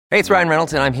Hey, it's Ryan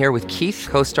Reynolds, and I'm here with Keith,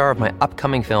 co-star of my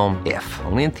upcoming film, If,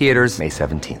 only in theaters May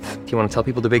 17th. Do you want to tell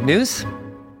people the big news?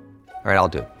 All right, I'll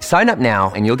do it. Sign up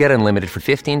now and you'll get unlimited for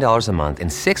 $15 a month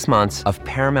and 6 months of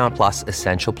Paramount Plus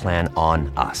Essential Plan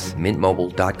on us.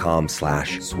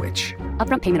 MintMobile.com/switch.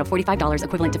 Upfront payment of $45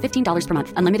 equivalent to $15 per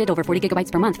month. Unlimited over 40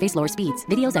 gigabytes per month. Face lower speeds.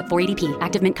 Videos at 480p.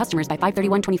 Active Mint customers by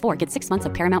 531.24 get 6 months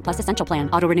of Paramount Plus Essential Plan.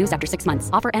 Auto renews after 6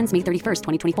 months. Offer ends May 31st,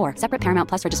 2024. Separate Paramount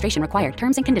Plus registration required.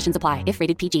 Terms and conditions apply if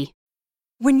rated PG.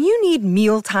 When you need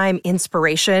mealtime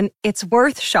inspiration, it's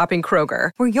worth shopping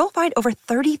Kroger, where you'll find over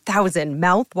 30,000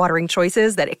 mouth-watering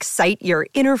choices that excite your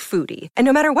inner foodie. And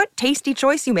no matter what tasty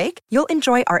choice you make, you'll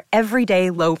enjoy our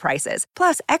everyday low prices,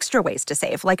 plus extra ways to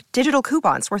save, like digital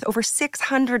coupons worth over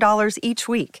 $600 each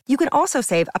week. You can also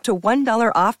save up to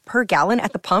 $1 off per gallon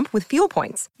at the pump with fuel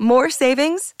points. More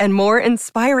savings and more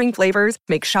inspiring flavors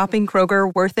make shopping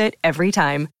Kroger worth it every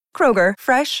time. Kroger,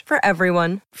 fresh for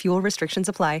everyone. Fuel restrictions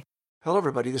apply. Hello,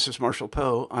 everybody. This is Marshall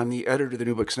Poe. I'm the editor of the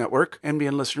New Books Network.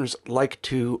 NBN listeners like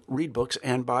to read books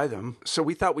and buy them. So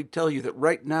we thought we'd tell you that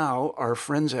right now, our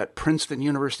friends at Princeton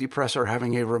University Press are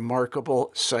having a remarkable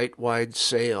site-wide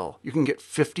sale. You can get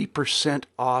 50%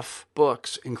 off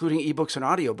books, including ebooks and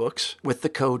audiobooks, with the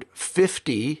code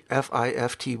 50,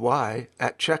 F-I-F-T-Y,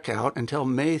 at checkout until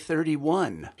May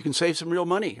 31. You can save some real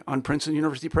money on Princeton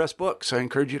University Press books. I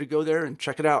encourage you to go there and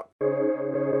check it out.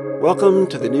 Welcome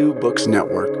to the New Books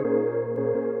Network.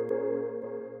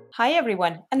 Hi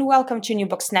everyone, and welcome to New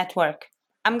Books Network.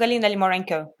 I'm Galina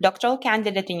Limorenko, doctoral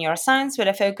candidate in neuroscience with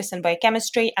a focus on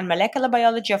biochemistry and molecular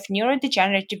biology of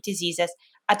neurodegenerative diseases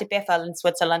at EPFL in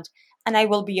Switzerland, and I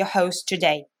will be your host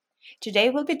today. Today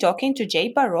we'll be talking to Jay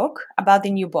Baruch about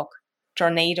the new book,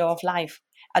 Tornado of Life,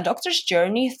 a doctor's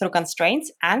journey through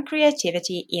constraints and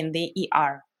creativity in the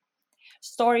ER.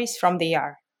 Stories from the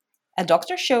ER. A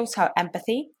doctor shows how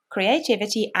empathy,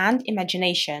 creativity, and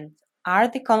imagination are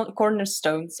the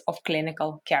cornerstones of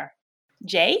clinical care.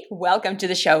 Jay, welcome to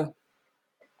the show.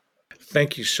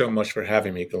 Thank you so much for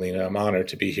having me, Galina. I'm honored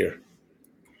to be here.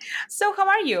 So how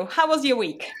are you? How was your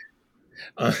week?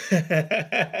 My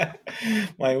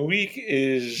week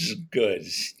is good,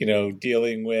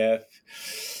 dealing with,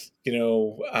 a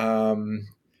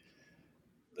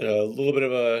little bit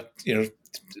of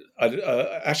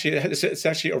actually, it's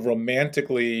actually a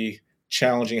romantically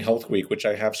challenging health week, which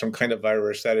I have some kind of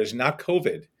virus that is not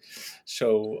COVID.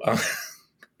 So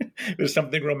there's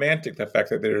something romantic, the fact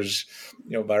that there's,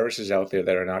 viruses out there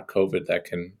that are not COVID that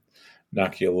can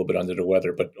knock you a little bit under the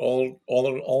weather. But all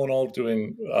in all,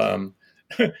 doing,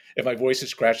 if my voice is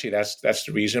scratchy, that's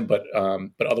the reason, but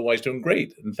otherwise doing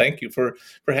great. And thank you for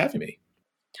having me.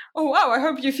 Oh, wow. I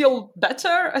hope you feel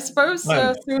better, I suppose,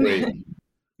 soon. Great.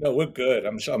 No, we're good.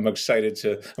 I'm excited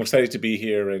to be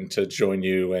here and to join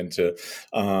you and to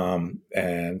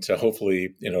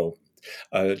hopefully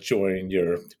join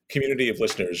your community of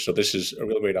listeners. So this is a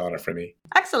really great honor for me.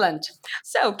 Excellent.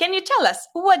 So can you tell us,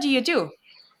 what do you do?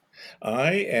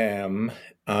 I am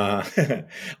an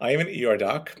ER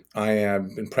doc. I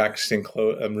have been practicing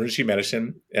emergency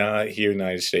medicine here in the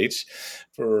United States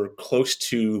for close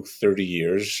to 30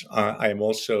 years. I am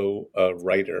also a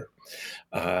writer.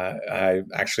 I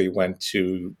actually went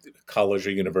to college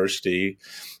or university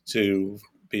to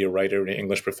be a writer and an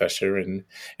English professor and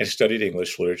studied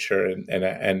English literature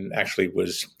and actually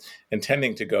was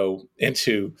intending to go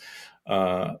into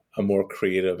a more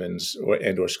creative and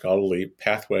or scholarly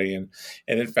pathway and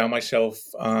then found myself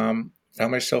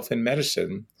in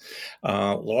medicine,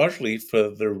 largely for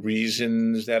the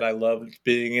reasons that I loved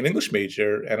being an English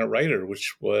major and a writer,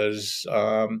 which was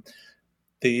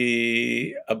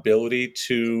the ability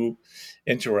to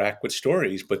interact with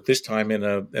stories, but this time in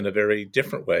a very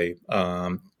different way,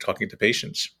 talking to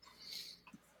patients.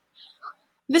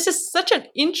 This is such an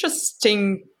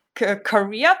interesting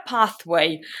career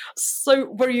pathway. So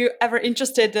were you ever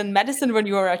interested in medicine when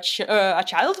you were a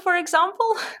child, for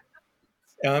example?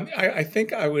 I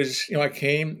think I was, I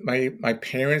came, my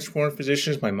parents weren't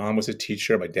physicians. My mom was a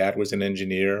teacher. My dad was an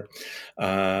engineer.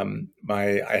 I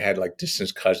had like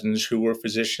distant cousins who were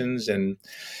physicians and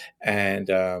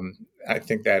I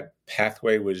think that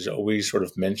pathway was always sort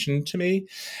of mentioned to me.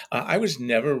 I was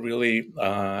never really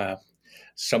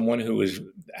someone who was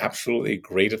absolutely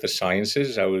great at the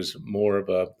sciences. I was more of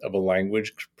a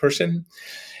language person.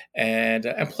 And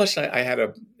plus I had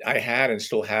and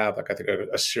still have, like, I think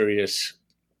a serious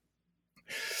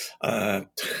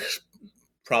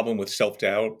problem with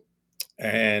self-doubt,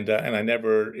 and I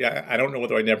don't know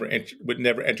whether would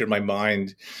never enter my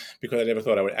mind, because I never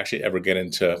thought I would actually ever get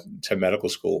into medical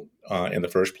school in the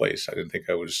first place. I didn't think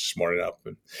I was smart enough,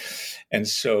 and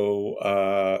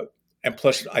so and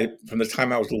plus, from the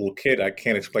time I was a little kid, I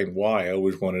can't explain why. I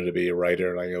always wanted to be a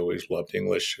writer, and I always loved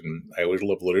English, and I always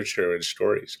loved literature and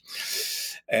stories.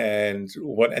 And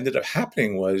what ended up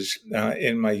happening was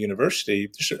in my university,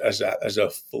 just as a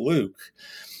fluke,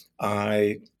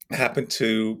 I happened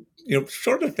to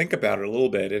sort of think about it a little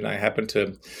bit, and I happened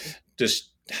to just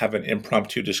have an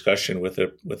impromptu discussion with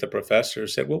a professor.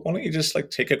 Said, well, why don't you just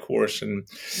take a course? And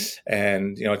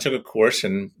I took a course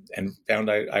and found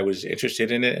I was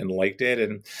interested in it and liked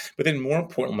it. But then more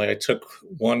importantly, I took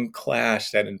one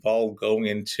class that involved going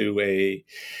into a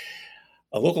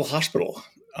local hospital.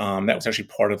 That was actually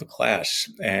part of the class,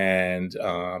 and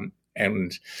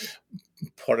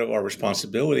part of our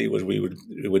responsibility was we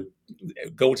would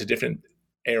go to different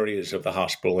areas of the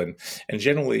hospital, and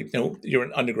generally, you're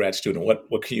an undergrad student.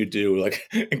 What can you do,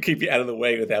 and keep you out of the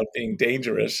way without being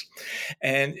dangerous?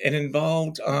 And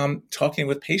involved talking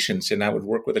with patients, and I would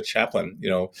work with a chaplain,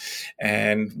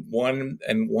 and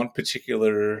one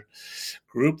particular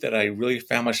group that I really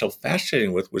found myself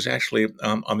fascinated with was actually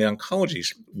on the oncology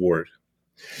ward,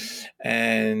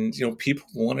 and people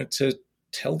wanted to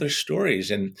tell their stories,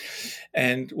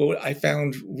 and what I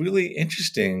found really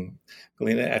interesting,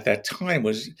 Galina, at that time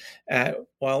was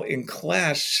while in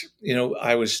class,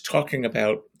 I was talking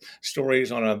about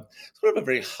stories on a sort of a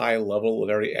very high level, a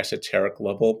very esoteric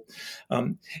level.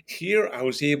 Here I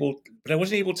was but I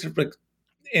wasn't able to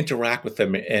interact with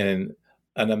them in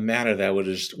a manner that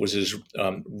was as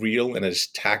real and as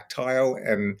tactile,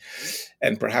 and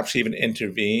perhaps even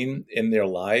intervene in their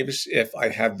lives if I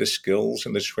had the skills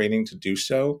and the training to do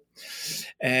so.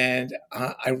 And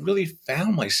I really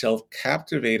found myself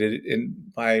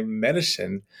captivated by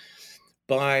medicine,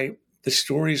 by the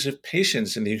stories of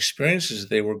patients and the experiences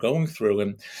they were going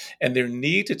through, and their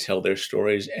need to tell their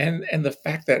stories, and the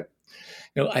fact that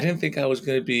I didn't think I was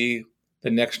going to be the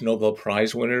next Nobel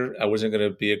Prize winner. I wasn't going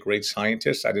to be a great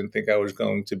scientist. I didn't think I was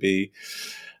going to be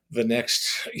the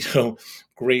next,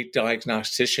 great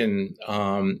diagnostician.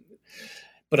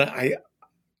 But I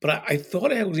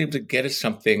thought I was able to get at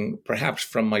something, perhaps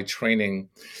from my training,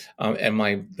 and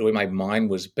the way my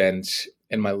mind was bent,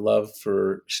 and my love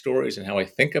for stories, and how I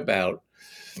think about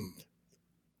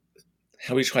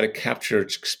how we try to capture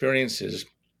experiences.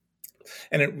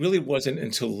 And it really wasn't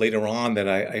until later on that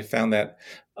I found that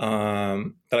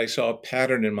I saw a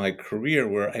pattern in my career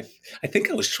where I think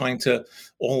I was trying to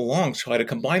all along try to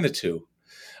combine the two,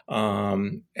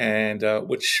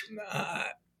 which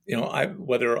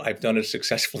whether I've done it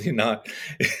successfully or not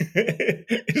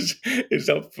is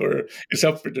up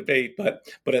for debate. But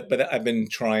I've been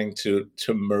trying to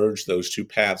merge those two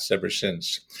paths ever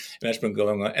since, and that's been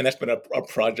going on, and that's been a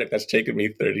project that's taken me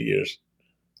 30 years.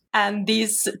 And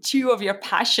these two of your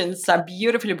passions are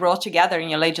beautifully brought together in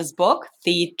your latest book,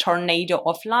 The Tornado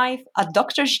of Life, A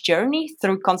Doctor's Journey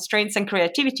Through Constraints and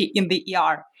Creativity in the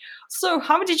ER. So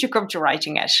how did you come to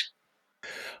writing it?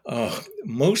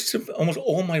 Almost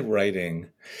all my writing,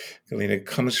 Galina,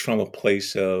 comes from a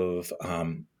place of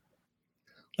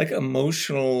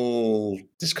emotional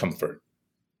discomfort.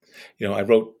 I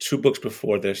wrote 2 books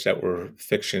before this that were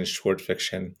fiction, short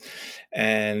fiction,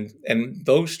 and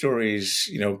those stories,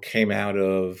 came out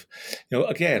of,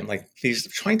 again, these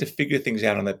trying to figure things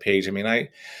out on the page. I mean,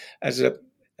 as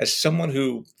someone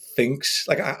who thinks,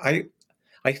 I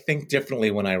think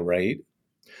differently when I write,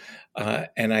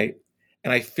 and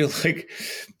I feel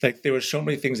like there were so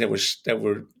many things that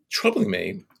were troubling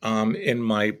me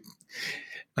when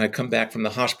I come back from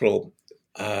the hospital.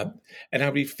 And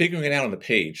I'd be figuring it out on the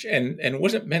page, and it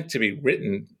wasn't meant to be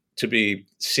written, to be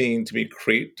seen, to be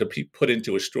put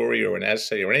into a story or an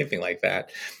essay or anything like that.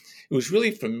 It was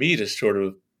really for me to sort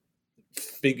of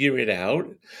figure it out,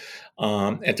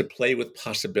 and to play with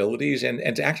possibilities,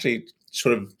 and to actually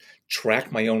sort of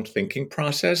track my own thinking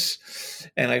process.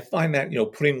 And I find that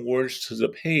putting words to the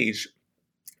page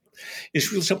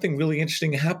is really something really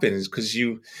interesting happens, because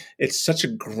it's such a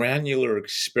granular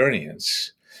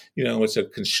experience. It's a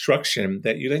construction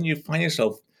that you find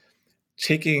yourself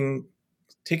taking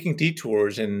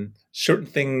detours, and certain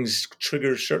things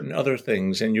trigger certain other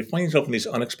things, and you find yourself in these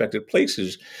unexpected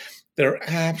places that are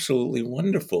absolutely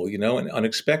wonderful, and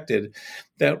unexpected,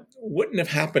 that wouldn't have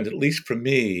happened, at least for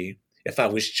me, if I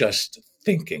was just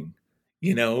thinking.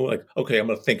 Okay, I'm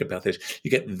going to think about this. You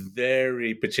get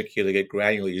very particular, get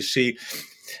granular. You see,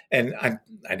 and I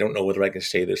don't know whether I can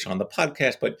say this on the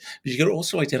podcast, but you can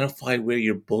also identify where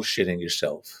you're bullshitting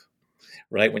yourself,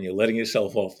 right? When you're letting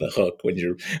yourself off the hook, when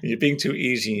you're being too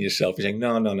easy on yourself, you're saying,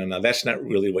 no, that's not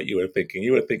really what you were thinking.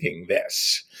 You were thinking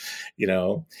this,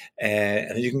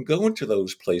 and you can go into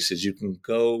those places. You can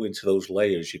go into those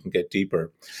layers. You can get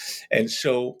deeper. And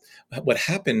so what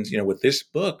happened, with this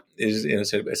book is,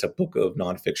 it's a book of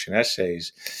nonfiction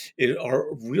essays. It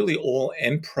are really all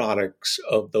end products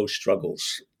of those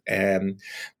struggles. And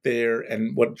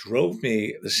what drove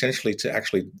me essentially to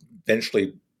actually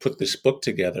eventually put this book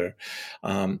together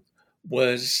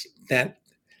was that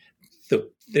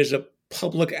there's a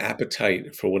public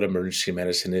appetite for what emergency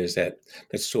medicine is that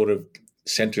sort of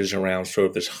centers around sort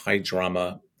of this high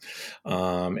drama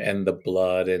and the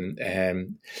blood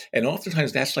and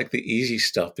oftentimes that's like the easy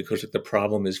stuff because the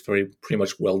problem is pretty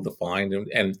much well defined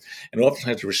and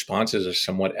oftentimes the responses are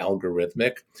somewhat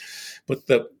algorithmic, but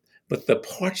the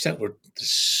parts that were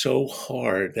so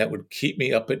hard that would keep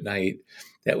me up at night,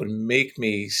 that would make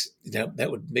me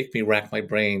rack my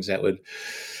brains, that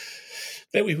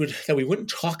we wouldn't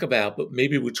talk about, but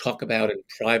maybe we'd talk about in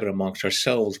private amongst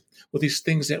ourselves, were these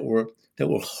things that were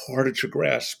harder to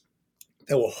grasp,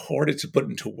 that were harder to put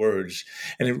into words.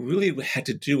 And it really had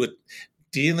to do with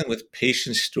dealing with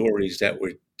patient stories that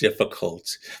were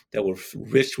difficult, that were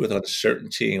rich with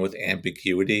uncertainty and with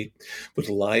ambiguity, with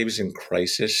lives in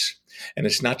crisis. And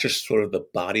it's not just sort of the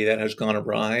body that has gone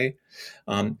awry,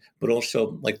 but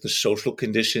also like the social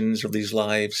conditions of these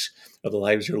lives, of the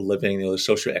lives you're living, the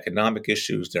socioeconomic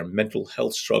issues, their mental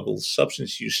health struggles,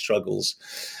 substance use struggles,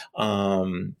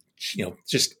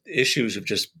 just issues of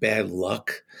just bad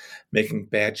luck, making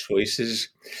bad choices,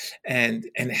 and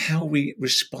how we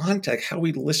respond to, like, how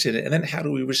we listen, and then how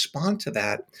do we respond to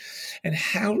that, and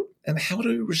how do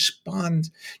we respond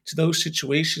to those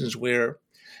situations where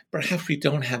perhaps we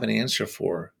don't have an answer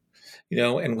for,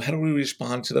 and how do we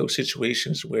respond to those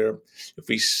situations where if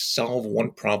we solve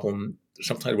one problem,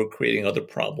 sometimes we're creating other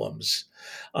problems.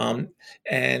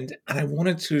 And I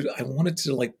wanted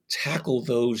to like tackle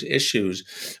those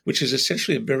issues, which is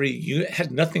essentially it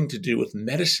had nothing to do with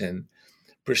medicine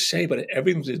per se, but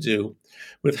everything to do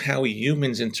with how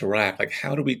humans interact. Like,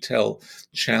 how do we tell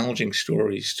challenging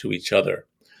stories to each other?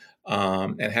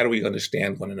 And how do we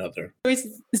understand one another?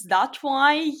 Is that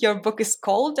why your book is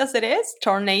called as it is,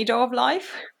 Tornado of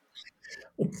Life?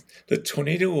 The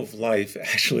Tornado of Life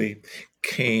actually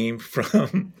came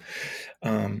from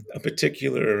a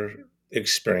particular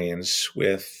experience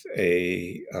with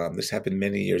this happened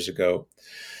many years ago,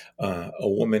 a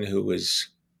woman who was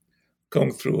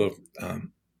going through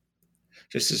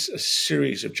just a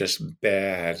series of just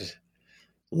bad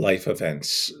life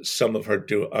events. Some that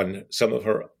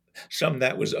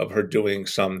was of her doing,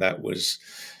 some that was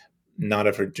not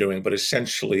of her doing. But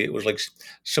essentially, it was like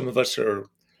some of us are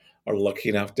lucky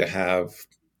enough to have,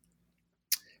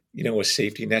 a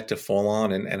safety net to fall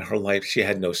on, and her life, she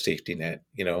had no safety net,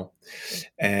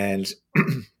 and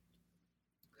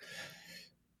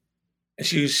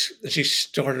she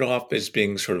started off as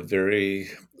being sort of very,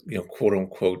 quote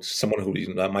unquote, someone who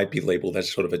might be labeled as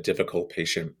sort of a difficult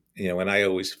patient, and I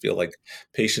always feel like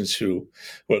patients who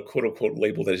are quote unquote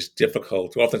labeled as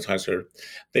difficult, oftentimes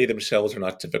they themselves are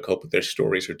not difficult, but their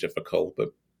stories are difficult.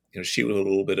 But she was a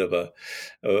little bit of a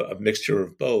mixture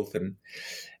of both,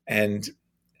 and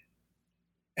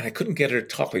I couldn't get her to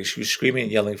talk. Like, she was screaming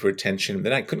and yelling for attention, and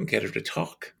then I couldn't get her to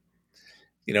talk,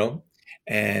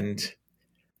 and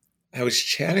I was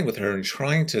chatting with her and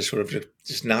trying to sort of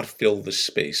just not fill the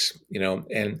space,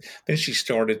 and then she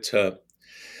started to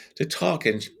talk,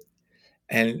 and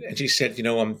she said,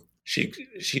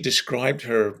 she described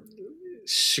her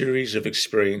series of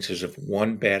experiences of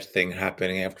one bad thing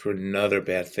happening after another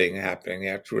bad thing happening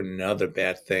after another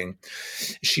bad thing.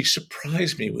 She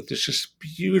surprised me with this just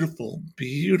beautiful,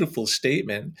 beautiful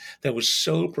statement that was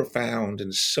so profound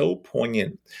and so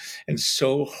poignant and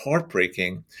so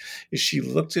heartbreaking. She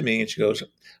looked at me and she goes,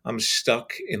 "I'm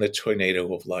stuck in the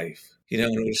tornado of life." And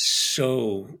it was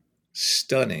so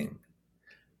stunning.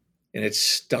 And it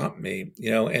stopped me,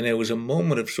 and it was a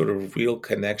moment of sort of real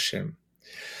connection.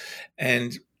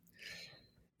 And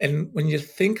when you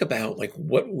think about like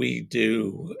what we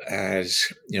do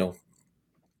as,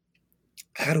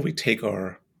 how do we take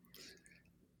our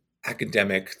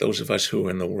academic, those of us who are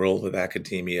in the world of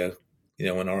academia,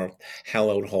 in our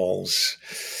hallowed halls,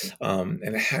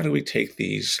 and how do we take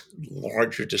these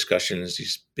larger discussions,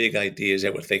 these big ideas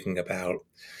that we're thinking about,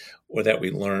 or that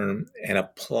we learn, and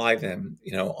apply them,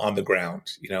 on the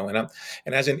ground,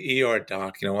 and as an ER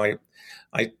doc,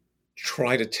 I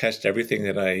try to test everything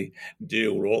that I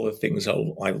do, or all the things I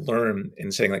learn,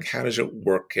 in saying, like, how does it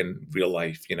work in real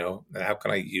life, and how can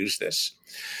I use this?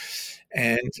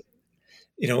 And,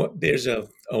 there's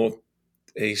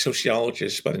a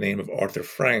sociologist by the name of Arthur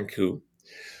Frank who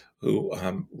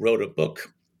wrote a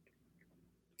book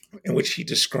in which he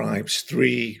describes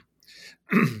three,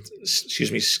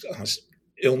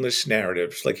 illness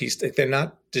narratives. Like they're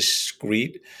not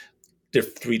discrete. They're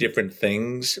three different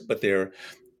things, but they're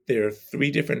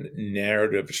three different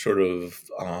narrative sort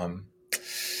of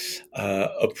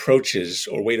approaches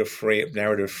or way to frame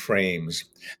narrative frames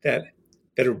that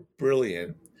are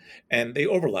brilliant, and they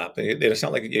overlap. It's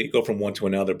not like you go from one to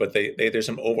another, but there's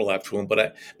some overlap to them.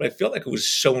 But I felt like it was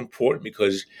so important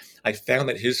because I found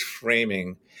that his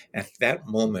framing at that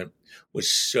moment was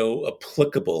so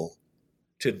applicable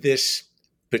to this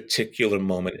particular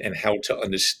moment and how to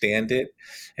understand it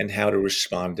and how to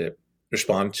respond to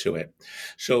it.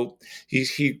 So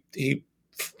he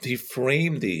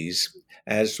framed these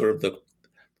as sort of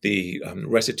the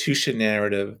restitution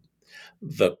narrative,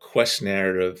 the quest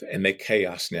narrative, and the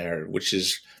chaos narrative,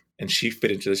 and she fit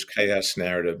into this chaos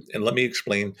narrative. And let me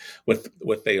explain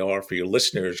what they are for your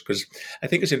listeners, because I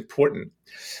think it's important.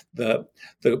 And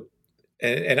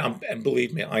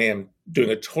believe me, I am doing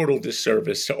a total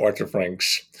disservice to Arthur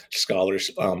Frank's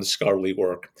scholarly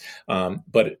work.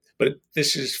 But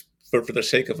this is for the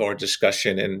sake of our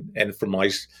discussion and for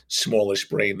my smallish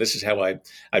brain, this is how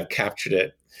I've captured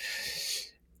it.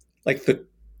 Like the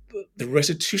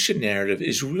restitution narrative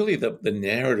is really the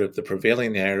narrative, the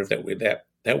prevailing narrative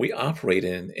that we operate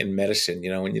in medicine.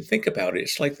 When you think about it,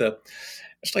 it's like the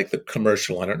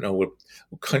commercial. I don't know what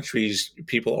countries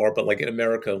people are, but like in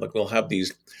America, like we'll have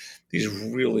these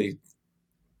really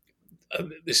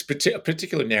this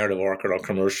particular narrative arc on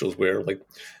commercials where, like,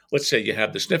 let's say you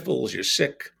have the sniffles, you're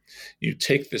sick, you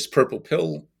take this purple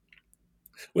pill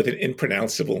with an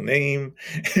impronounceable name,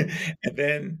 and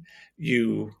then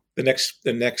the next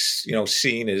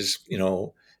scene is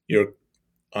you're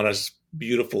on a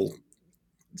beautiful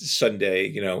Sunday,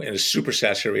 in a super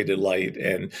saturated light,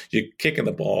 and you're kicking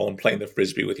the ball and playing the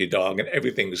frisbee with your dog, and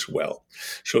everything is well.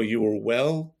 So you were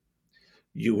well,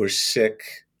 you were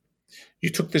sick, you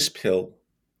took this pill,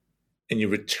 and you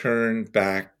returned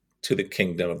back to the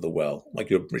kingdom of the well,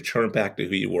 like you returned back to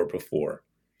who you were before.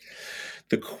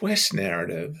 The quest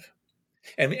narrative,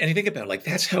 and you think about it, like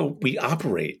that's how we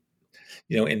operate.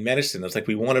 In medicine, it's like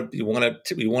we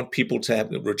want people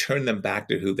to return them back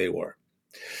to who they were.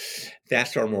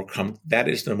 That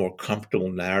is the more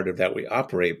comfortable narrative that we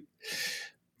operate.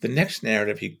 The next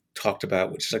narrative he talked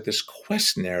about, which is like this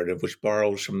quest narrative, which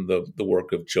borrows from the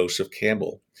work of Joseph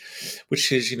Campbell,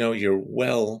 which is, you're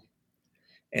well,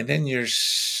 and then you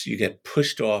get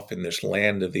pushed off in this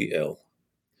land of the ill,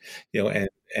 and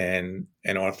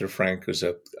Arthur Frank was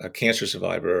a cancer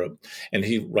survivor, and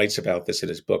he writes about this in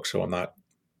his book, so I'm not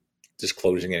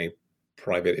disclosing any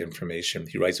private information.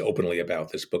 He writes openly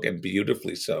about this book, and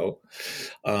beautifully so.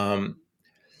 And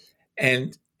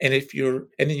then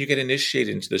you get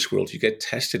initiated into this world, you get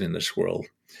tested in this world.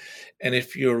 And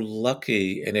if you're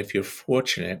lucky and if you're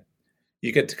fortunate,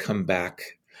 you get to come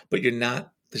back, but you're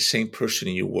not the same person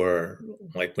you were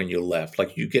like when you left.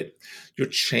 Like you're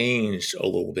changed a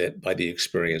little bit by the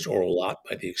experience, or a lot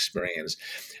by the experience.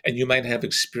 And you might have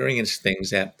experienced things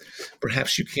that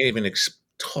perhaps you can't even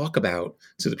talk about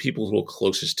to the people who are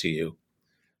closest to you,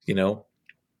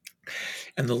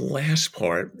 And the last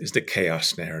part is the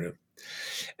chaos narrative.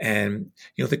 And,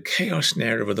 the chaos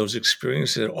narrative are those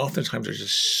experiences that oftentimes are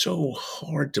just so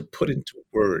hard to put into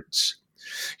words,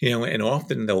 and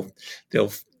often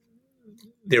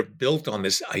they're built on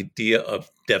this idea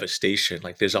of devastation.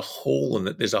 Like there's a hole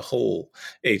HOLE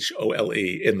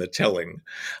in the telling.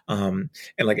 And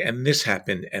this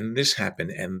happened, and this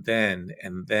happened, and then.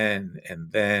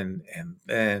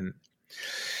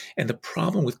 And the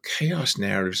problem with chaos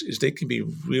narratives is they can be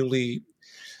really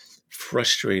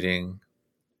frustrating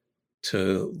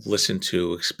to listen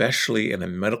to, especially in a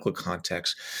medical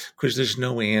context, because there's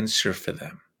no answer for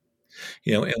them.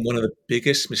 And one of the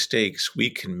biggest mistakes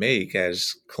we can make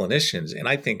as clinicians, and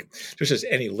I think just as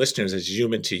any listeners, as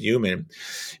human to human,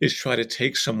 is try to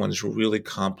take someone's really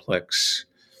complex,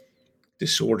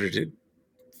 disordered,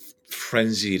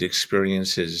 frenzied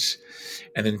experiences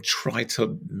and then try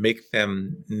to make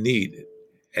them neat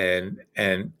and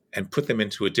put them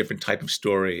into a different type of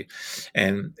story.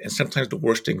 And sometimes the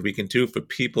worst thing we can do for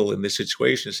people in this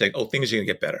situation is say, oh, things are going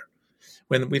to get better,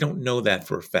 when we don't know that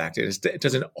for a fact. It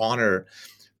doesn't honor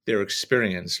their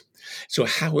experience. So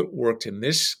how it worked in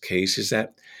this case is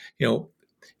that,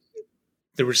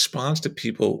 the response to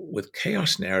people with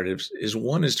chaos narratives is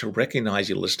to recognize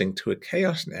you're listening to a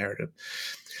chaos narrative,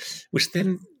 which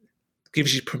then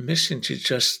gives you permission to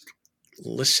just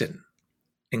listen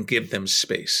and give them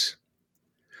space.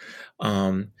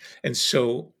 And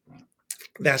so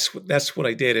that's what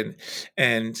I did,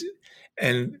 and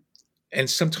and and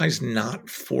sometimes not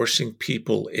forcing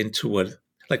people into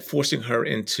forcing her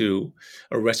into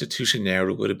a restitution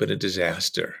narrative would have been a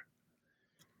disaster.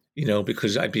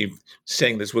 Because I'd be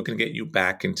saying this, we're going to get you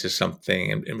back into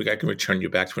something, and I can return you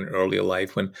back to an earlier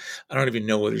life when I don't even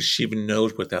know whether she even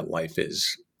knows what that life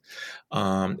is.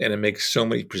 And it makes so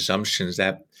many presumptions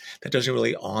that doesn't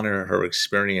really honor her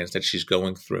experience that she's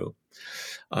going through.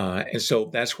 And so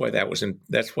that's why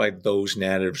that's why those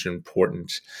narratives are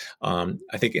important.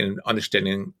 I think in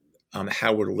understanding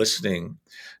how we're listening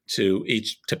to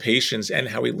patients and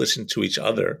how we listen to each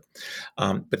other.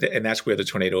 And that's where the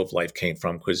tornado of life came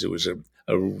from, because it was a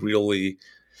really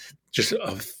just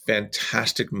a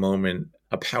fantastic moment,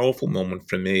 a powerful moment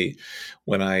for me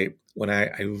when I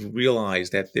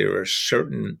realized that there are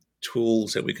certain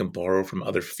tools that we can borrow from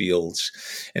other fields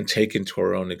and take into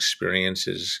our own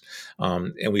experiences.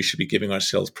 And we should be giving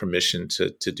ourselves permission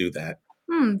to do that.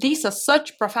 These are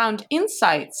such profound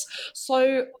insights.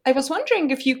 So I was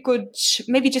wondering if you could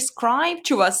maybe describe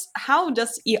to us, how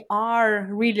does ER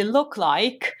really look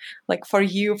like for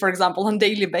you, for example, on a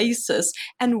daily basis,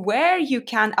 and where you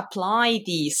can apply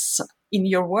these in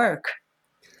your work?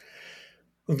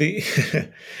 I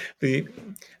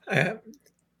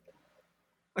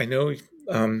know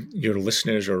your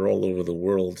listeners are all over the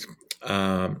world.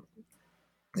 At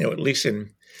least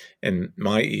in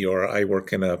my ER, I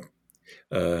work in a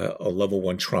level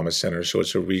 1 trauma center. So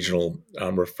it's a regional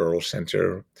referral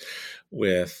center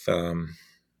with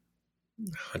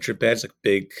 100 beds,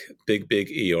 big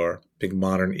ER, big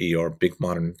modern ER, big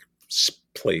modern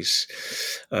place.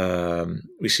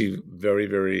 We see very,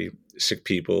 very sick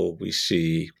people. We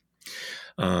see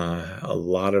a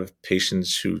lot of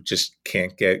patients who just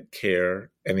can't get care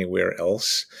anywhere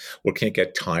else, or can't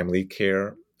get timely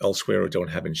care elsewhere, or don't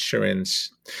have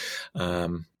insurance.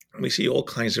 We see all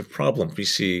kinds of problems. We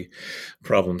see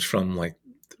problems from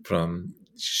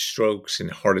strokes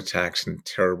and heart attacks and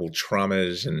terrible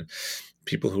traumas, and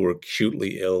people who are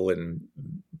acutely ill and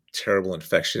terrible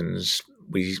infections.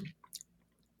 We,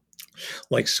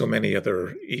 like so many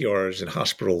other ERs and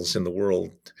hospitals in the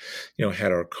world,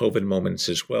 had our COVID moments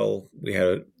as well. We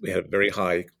had a very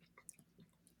high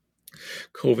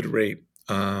COVID rate.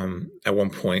 At one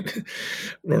point,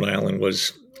 Rhode Island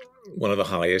was one of the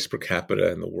highest per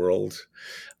capita in the world,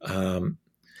 and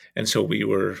so we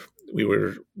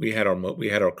had our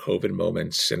COVID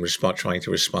moments and trying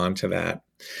to respond to that,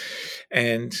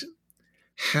 and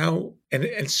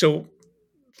so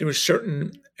there were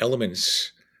certain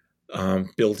elements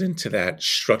built into that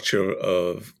structure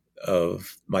of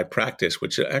my practice,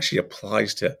 which actually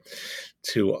applies to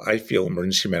I feel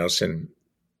emergency medicine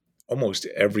almost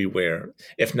everywhere,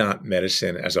 if not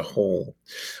medicine as a whole,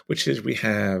 which is we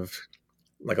have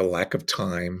a lack of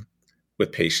time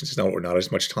with patients. Not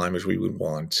as much time as we would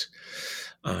want.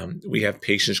 We have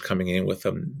patients coming in with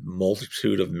a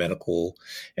multitude of medical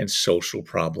and social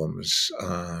problems,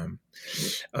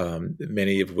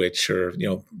 many of which are,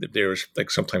 there's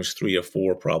sometimes 3 or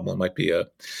 4 problems. It might be I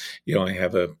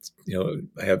have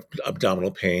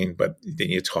abdominal pain, but then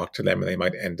you talk to them and they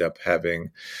might end up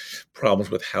having problems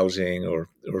with housing or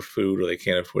food, or they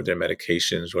can't afford their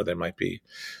medications, or there might be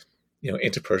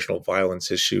interpersonal violence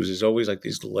issues. There's always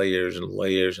these layers and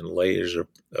layers and layers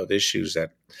of issues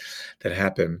that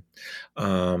happen.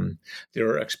 There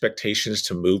are expectations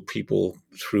to move people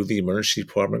through the emergency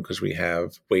department because we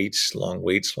have long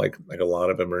waits, like a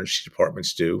lot of emergency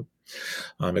departments do,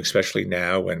 especially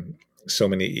now when so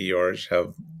many ERs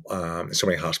have, so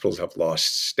many hospitals have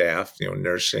lost staff,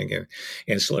 nursing and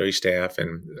ancillary staff,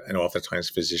 and oftentimes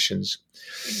physicians.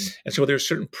 And so there are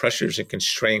certain pressures and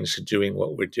constraints to doing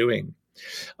what we're doing,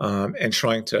 and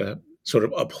trying to sort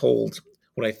of uphold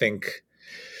what I think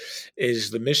is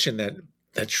the mission that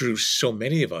drew so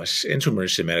many of us into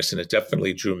emergency medicine. It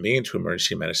definitely drew me into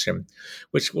emergency medicine,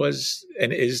 which was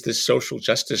and is the social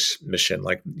justice mission.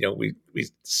 We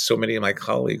so many of my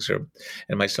colleagues and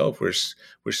myself we're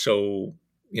so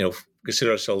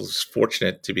consider ourselves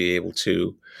fortunate to be able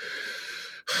to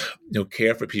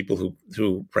care for people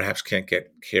who perhaps can't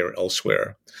get care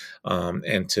elsewhere,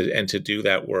 and to do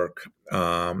that work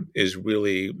is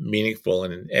really meaningful,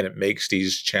 and it makes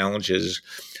these challenges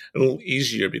a little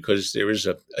easier because there is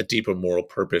a deeper moral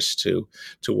purpose to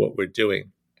what we're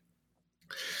doing.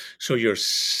 So your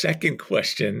second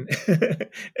question,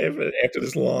 after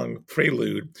this long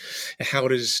prelude, how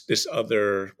does this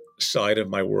other side of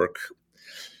my work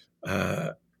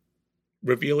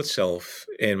reveal itself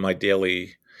in my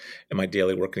daily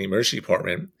work in the emergency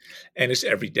department? And it's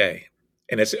every day.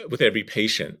 and that's with every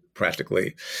patient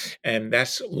practically. And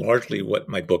that's largely what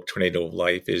my book Tornado of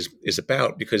Life is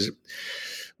about, because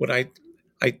what I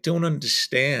don't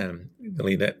understand,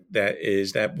 Galina, that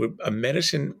is that a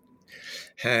medicine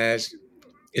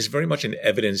is very much an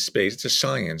evidence based. It's a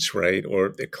science, right?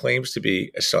 Or it claims to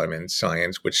be a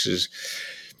science,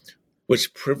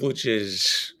 which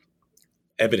privileges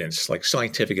evidence, like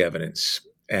scientific evidence,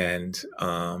 and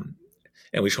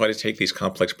we try to take these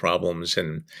complex problems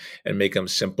and make them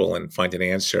simple and find an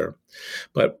answer.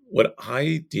 But what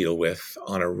I deal with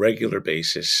on a regular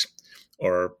basis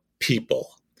are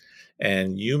people,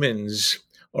 and humans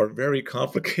are very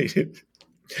complicated.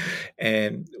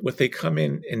 And what they come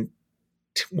in and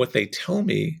what they tell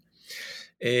me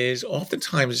is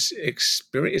oftentimes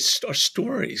experience are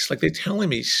stories. Like they're telling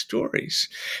me stories,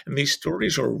 and these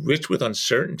stories are rich with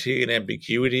uncertainty and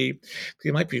ambiguity. They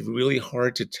might be really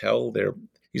hard to tell.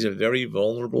 These are very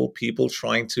vulnerable people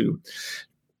trying to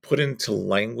put into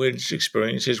language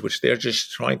experiences which they're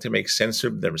just trying to make sense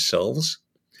of themselves.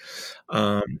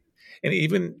 And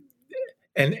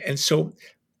so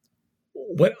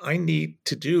what I need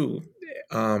to do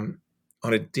on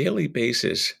a daily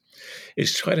basis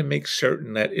is try to make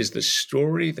certain that is the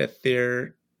story that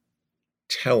they're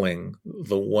telling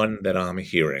the one that I'm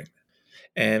hearing.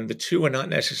 And the two are not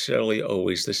necessarily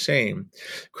always the same,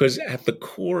 because at the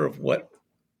core of what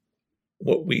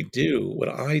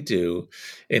I do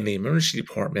in the emergency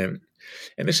department,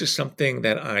 and this is something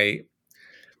that I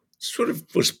sort of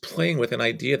was playing with, an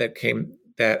idea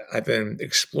that I've been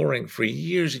exploring for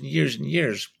years and years and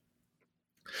years,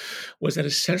 was that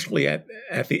essentially at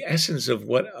the essence of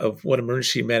what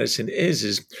emergency medicine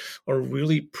are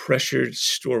really pressured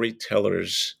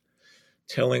storytellers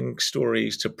telling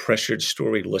stories to pressured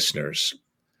story listeners,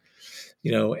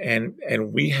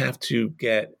 and we have to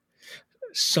get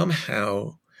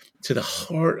somehow to the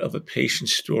heart of a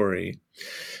patient's story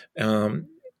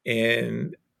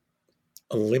in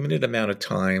a limited amount of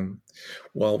time,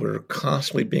 while we're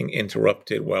constantly being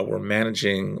interrupted, while we're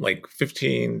managing like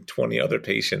 15, 20 other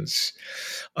patients.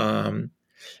 And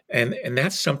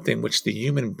that's something which the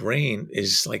human brain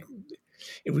is like,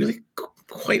 it really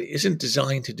quite isn't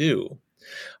designed to do.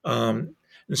 And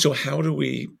so how do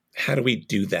we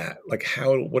do that? Like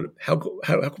how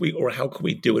can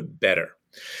we do it better?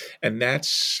 And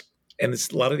it's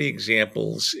a lot of the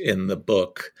examples in the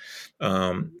book,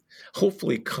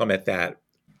 hopefully come at that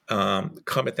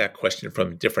question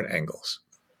from different angles.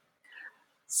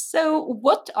 So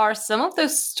what are some of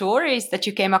those stories that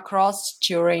you came across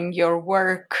during your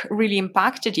work really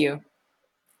impacted you?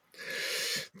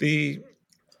 The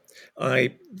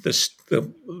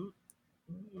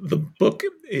book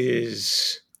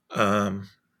is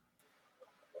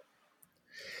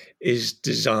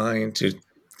designed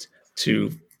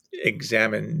to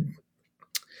examine.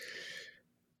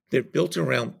 They're built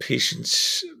around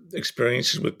patients'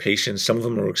 experiences with patients. Some of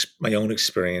them are my own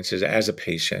experiences as a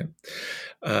patient,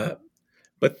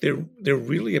 but they're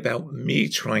really about me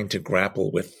trying to grapple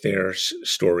with their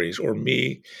stories, or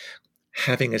me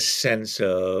having a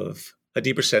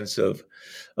deeper sense of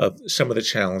some of the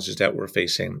challenges that we're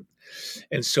facing.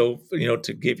 And so,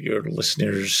 to give your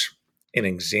listeners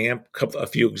a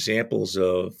few examples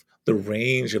of the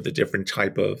range of the different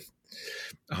type of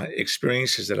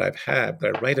experiences that I've had,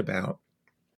 that I write about.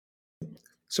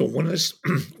 So one of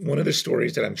the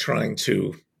stories that I try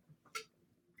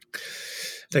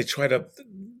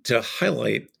to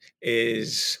highlight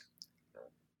is,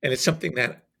 and it's something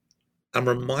that I'm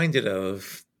reminded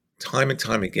of time and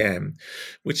time again,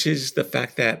 which is the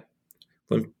fact that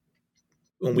when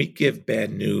we give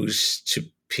bad news to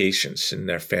patients and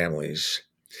their families,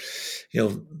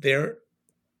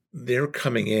 they're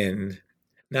coming in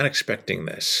not expecting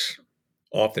this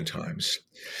oftentimes.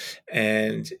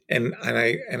 And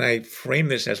I frame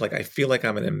this as like, I feel like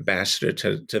I'm an ambassador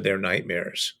to their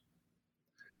nightmares.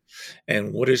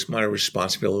 And what is my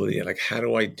responsibility? Like, how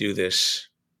do I do this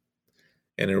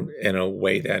in a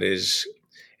way that is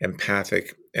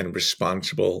empathic and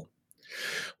responsible,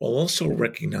 while also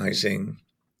recognizing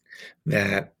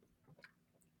that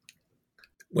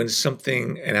when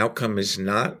an outcome is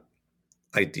not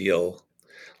ideal,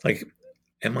 like,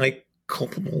 am I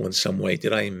culpable in some way?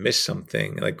 Did I miss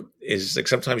something?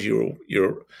 Sometimes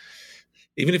you're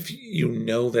even if you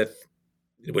know that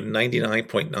with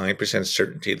 99.9%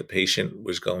 certainty the patient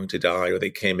was going to die, or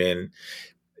they came in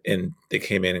in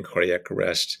cardiac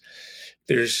arrest,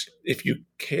 if you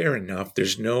care enough,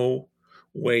 there's no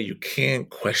way you can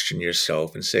question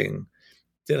yourself and saying,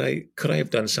 could I have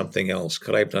done something else?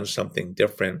 Could I have done something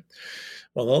different?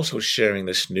 While also sharing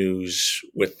this news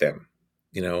with them.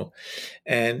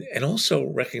 and also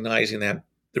recognizing that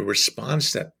the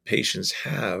response that patients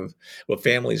have, what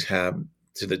families have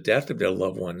to the death of their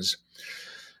loved ones,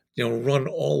 run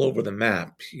all over the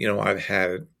map. I've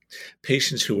had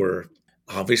patients who are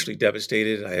obviously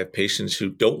devastated. I have patients who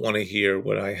don't want to hear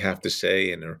what I have to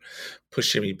say and are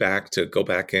pushing me back to go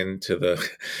back into the,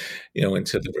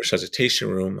 into the resuscitation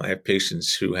room. I have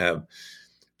patients who have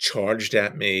charged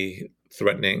at me,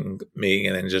 threatening me,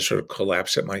 and then just sort of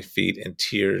collapse at my feet in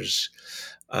tears.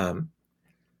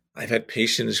 I've had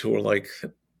patients who are like,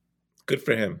 good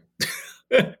for him.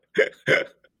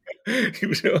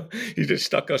 He just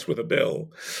stuck us with a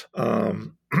bill.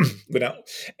 And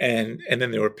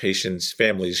then there were patients,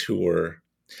 families who were,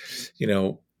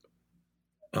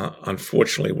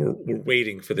 unfortunately were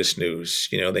waiting for this news.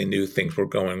 They knew things were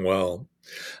going well.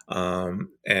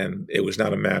 And it was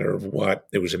not a matter of what,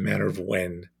 it was a matter of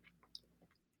when.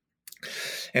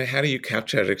 And how do you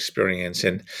capture that experience?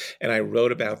 And I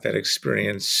wrote about that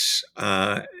experience,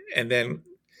 and then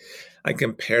I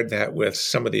compared that with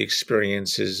some of the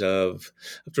experiences of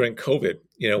during COVID,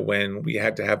 when we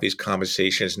had to have these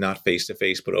conversations, not face to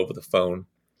face, but over the phone.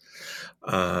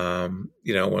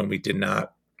 When we did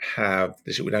not have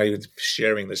this, we're not even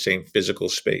sharing the same physical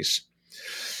space,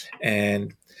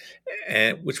 and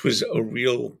which was a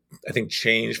real, I think,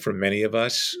 change for many of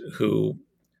us who,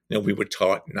 we were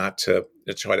taught not to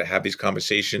try to have these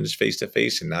conversations face to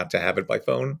face and not to have it by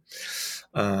phone.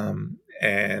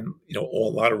 And, a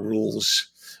lot of rules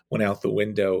went out the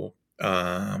window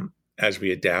as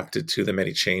we adapted to the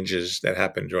many changes that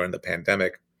happened during the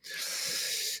pandemic.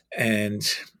 And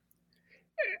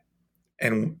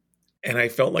I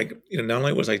felt like, not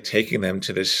only was I taking them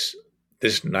to this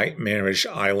nightmarish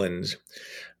island,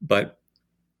 but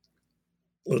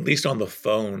at least on the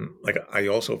phone, like I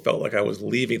also felt like I was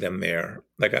leaving them there.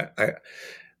 Like I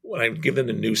when I give them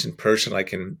the news in person, I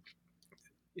can,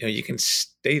 you can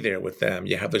stay there with them.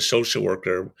 You have the social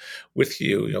worker with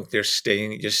you. You're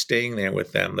staying there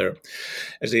with them.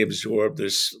 As they absorb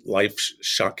this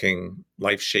life-shaking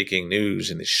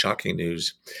news and this shocking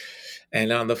news.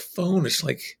 And on the phone, it's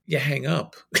like you hang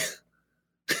up.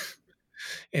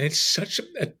 And it's such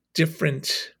a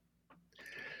different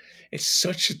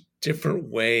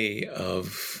way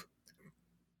of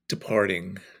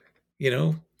departing,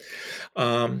 and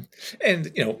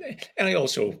I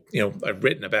also, I've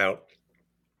written about,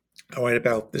 I write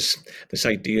about this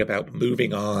idea about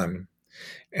moving on,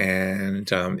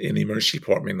 and in the emergency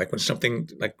department, like when something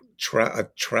like a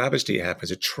travesty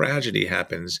happens, a tragedy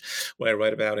happens, what I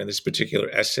write about in this particular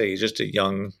essay is just a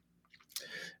young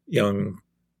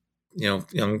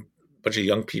bunch of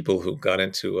young people who got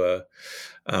into a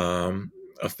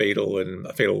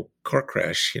fatal car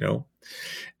crash,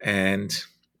 and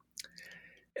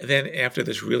then after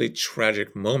this really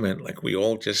tragic moment, like we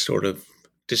all just sort of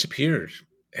disappeared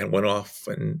and went off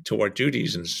and to our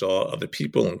duties and saw other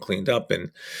people and cleaned up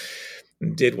and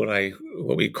did what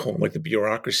we call like the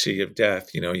bureaucracy of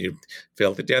death. You fill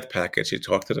out the death packets, you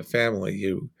talk to the family,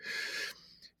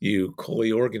 you call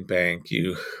the organ bank,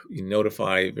 you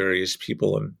notify various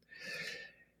people,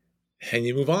 and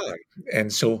you move on.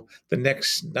 And so the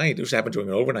next night, this happened during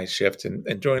an overnight shift, and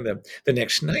during the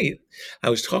next night,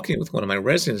 I was talking with one of my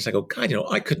residents. I go, God,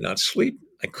 I could not sleep.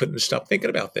 I couldn't stop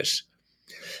thinking about this.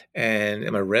 And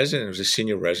my resident, was a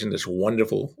senior resident, this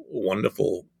wonderful,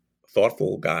 wonderful,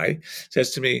 thoughtful guy, says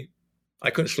to me,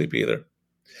 I couldn't sleep either.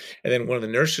 And then one of the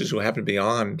nurses who happened to be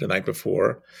on the night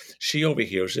before, she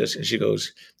overhears this and she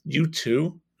goes, you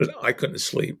too? Because I couldn't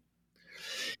sleep.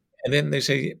 And then they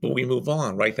say, but we move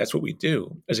on, right? That's what we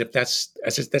do, as if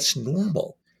that's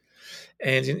normal.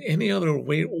 And in any other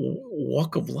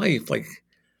walk of life, like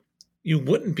you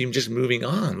wouldn't be just moving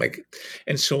on. Like,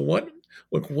 and so what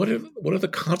are the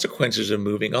consequences of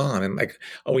moving on? And like,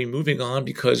 are we moving on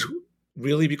because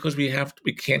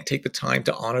we can't take the time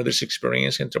to honor this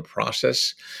experience and to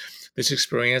process this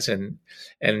experience and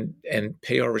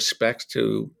pay our respects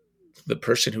to the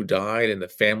person who died and the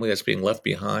family that's being left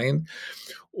behind?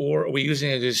 Or are we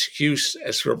using it as an excuse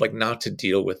as sort of like not to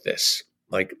deal with this?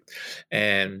 Like,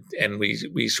 and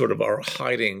we sort of are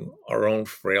hiding our own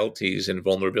frailties and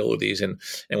vulnerabilities and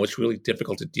what's really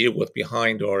difficult to deal with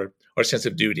behind our sense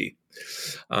of duty.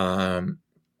 And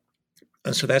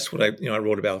so that's what I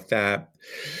wrote about that.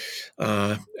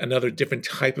 Another different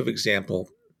type of example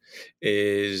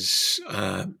has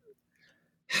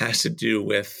to do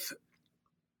with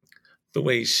the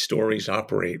way stories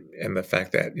operate and the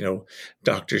fact that,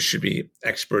 doctors should be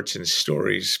experts in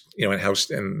stories,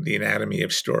 and the anatomy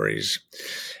of stories.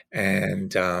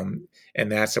 And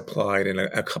that's applied in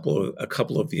a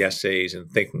couple of the essays,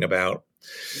 and thinking about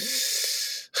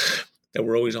that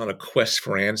we're always on a quest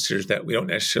for answers, that we don't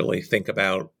necessarily think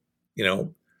about,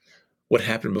 what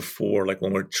happened before, like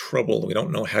when we're troubled, we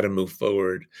don't know how to move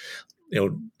forward,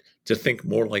 to think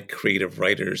more like creative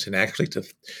writers, and actually to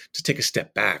take a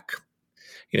step back,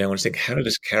 and think, how did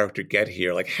this character get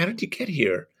here? Like, how did you get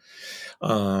here?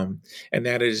 And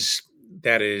that is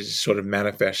sort of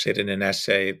manifested in an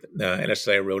essay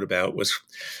I wrote about,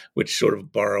 which sort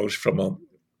of borrows from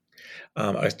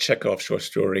a Chekhov short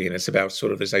story, and it's about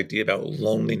sort of this idea about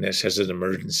loneliness as an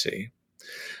emergency,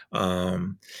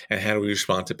 and how do we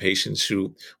respond to patients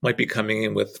who might be coming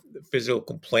in with physical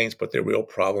complaints, but their real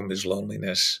problem is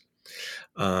loneliness,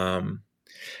 and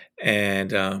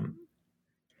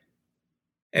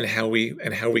how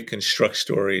we construct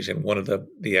stories. And one of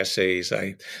the essays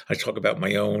I talk about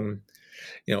my own,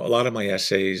 a lot of my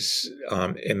essays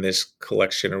in this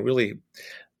collection are really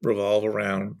revolve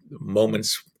around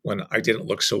moments when I didn't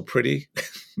look so pretty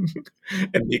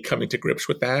and me coming to grips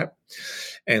with that.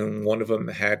 And one of them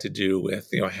had to do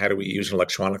with, how do we use an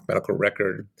electronic medical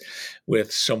record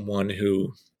with someone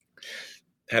who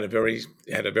had a very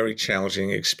challenging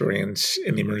experience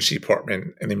in the emergency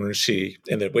department, in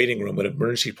the waiting room at an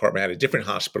emergency department at a different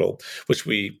hospital, which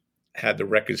we had the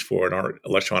records for in our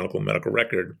electronic medical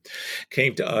record,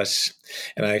 came to us,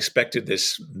 and I expected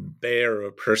this bear of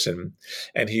a person,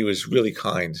 and he was really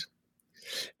kind.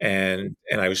 And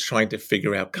I was trying to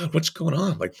figure out, God, what's going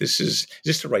on? Like, is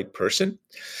this the right person?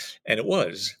 And it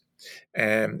was.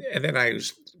 And then I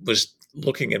was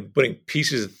looking and putting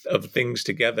pieces of things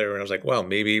together, and I was like, well,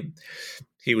 maybe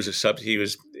he's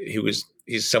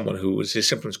someone his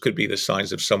symptoms could be the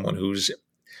signs of someone who's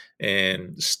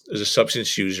is a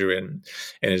substance user and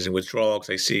is in withdrawal,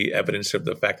 because I see evidence of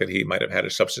the fact that he might have had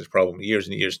a substance problem years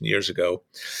and years and years ago.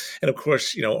 And of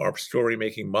course, our story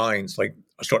making minds like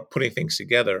start putting things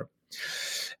together.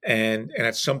 And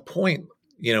at some point,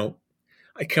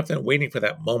 I kept on waiting for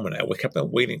that moment. I kept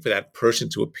on waiting for that person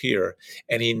to appear,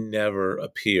 and he never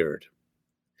appeared.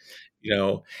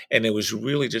 And it was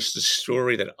really just a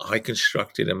story that I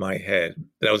constructed in my head,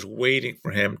 that I was waiting for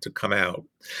him to come out.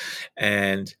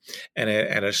 And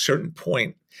at a certain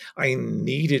point, I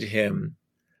needed him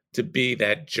to be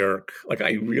that jerk. Like,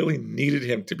 I really needed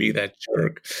him to be that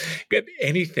jerk. Get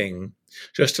anything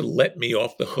just to let me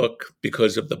off the hook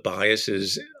because of the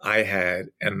biases I had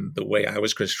and the way I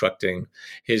was constructing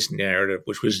his narrative,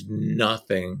 which was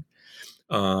nothing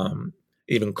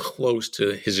even close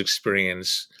to his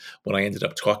experience when I ended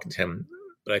up talking to him.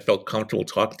 But I felt comfortable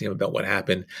talking to him about what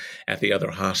happened at the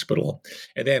other hospital.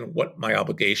 And then what my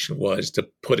obligation was to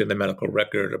put in the medical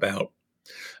record about,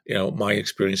 my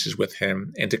experiences with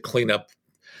him, and to clean up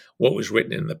what was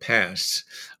written in the past,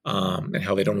 and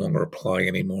how they no longer apply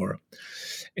anymore.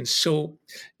 And so,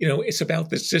 it's about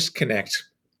this disconnect,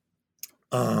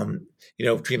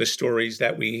 between the stories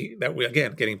that we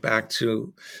again, getting back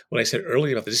to what I said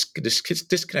earlier about this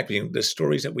disconnect between the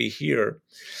stories that we hear,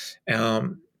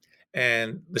 and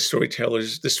the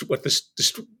storytellers, the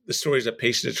stories that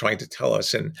patients are trying to tell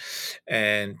us, and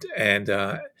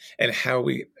how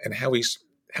we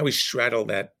straddle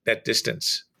that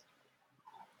distance.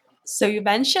 So you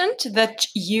mentioned that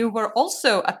you were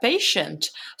also a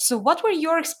patient. So what were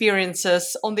your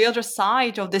experiences on the other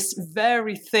side of this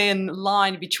very thin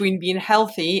line between being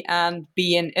healthy and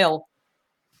being ill?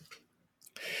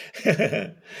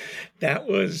 That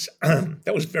was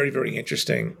very, very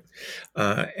interesting.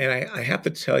 And I have to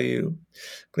tell you,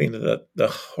 Galina, the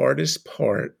hardest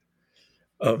part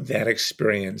of that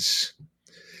experience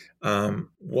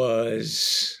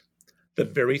was the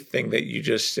very thing that you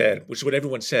just said, which is what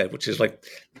everyone said, which is like,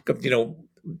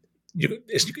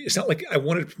 it's not like I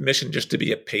wanted permission just to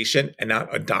be a patient and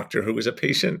not a doctor who was a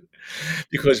patient,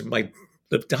 because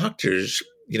the doctors,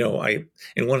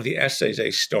 in one of the essays,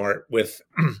 I start with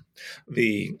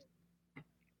the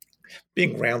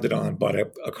being rounded on by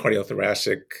a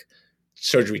cardiothoracic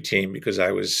surgery team, because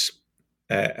I was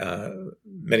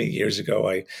many years ago,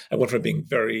 I went from being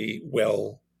very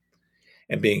well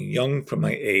and being young for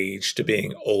my age to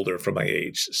being older for my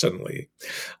age suddenly.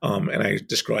 And I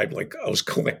described like I was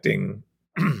collecting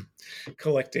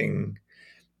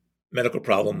medical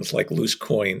problems like loose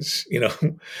coins,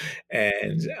 and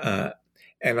I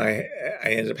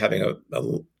ended up having a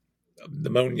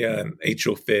pneumonia and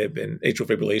atrial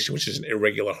fibrillation, which is an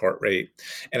irregular heart rate.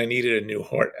 And I needed a new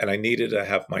heart, and I needed to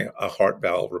have a heart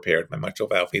valve repaired. My mitral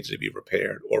valve needed to be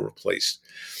repaired or replaced.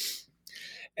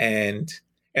 And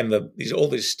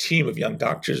this team of young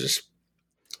doctors is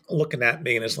looking at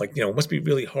me, and it's like, it must be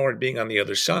really hard being on the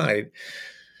other side,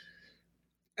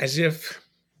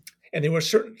 and there were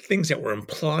certain things that were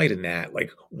implied in that.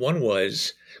 Like, one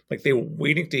was like they were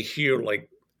waiting to hear like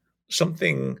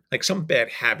something like some bad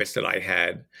habits that I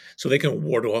had so they can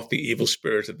ward off the evil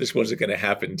spirits that this wasn't going to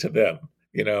happen to them.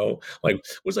 Like,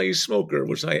 was I a smoker?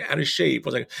 Was I out of shape?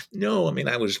 No, I mean,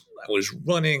 I was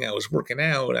running, I was working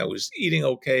out, I was eating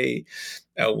okay.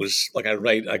 I was like, I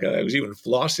was even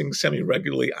flossing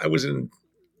semi-regularly. I was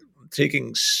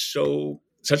taking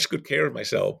such good care of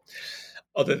myself,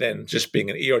 other than just being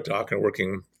an ER doc and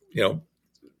working,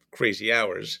 crazy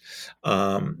hours.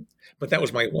 But that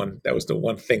was the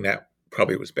one thing that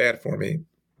probably was bad for me,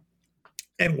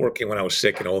 and working when I was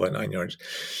sick and all that 9 yards.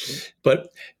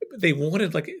 But they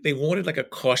wanted like a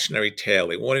cautionary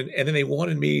tale. And then they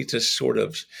wanted me to sort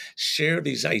of share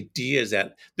these ideas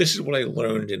that this is what I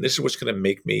learned and this is what's going to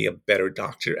make me a better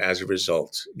doctor as a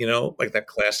result. Like that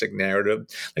classic narrative.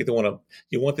 Like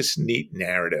you want this neat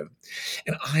narrative.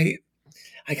 And I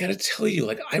got to tell you,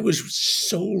 like, I was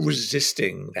so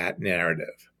resisting that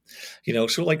narrative.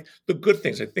 So like the good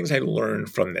things, like things I learned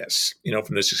from this,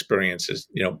 from this experience is,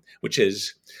 which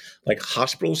is like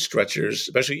hospital stretchers,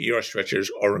 especially ER stretchers,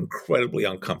 are incredibly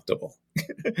uncomfortable.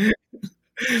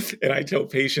 And I tell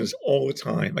patients all the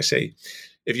time, I say,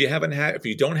 if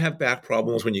you don't have back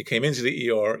problems when you came into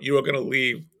the ER, you are going to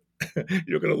leave.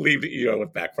 You're going to leave the ER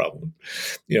with back problems.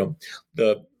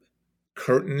 The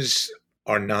curtains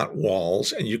are not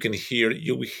walls, and you'll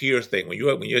hear things when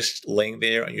you're just laying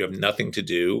there and you have nothing to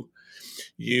do.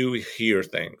 You hear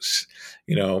things,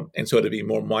 and so to be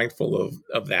more mindful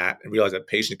of that and realize that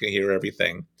patient can hear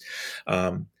everything.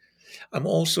 I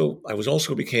was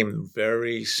also became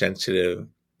very sensitive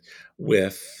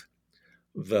with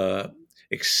the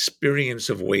experience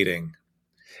of waiting,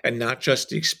 and not just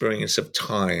the experience of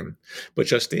time, but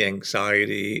just the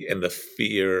anxiety and the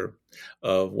fear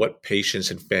of what patients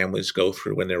and families go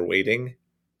through when they're waiting.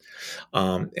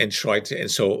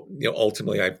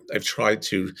 Ultimately I've tried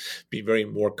to be very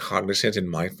more cognizant and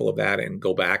mindful of that, and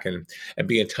go back and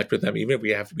be in touch with them, even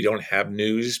if we don't have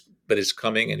news, but it's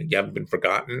coming and you haven't been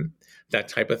forgotten, that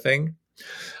type of thing.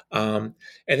 And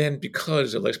then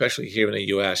because, especially here in the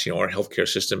U.S., our healthcare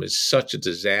system is such a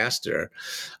disaster,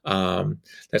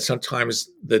 that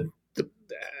sometimes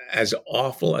as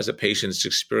awful as a patient's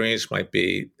experience might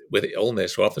be with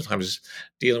illness, or oftentimes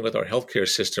dealing with our healthcare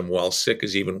system while sick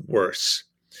is even worse,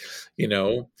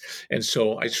 And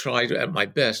so I try to, at my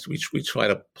best, we try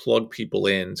to plug people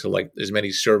into like as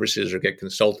many services or get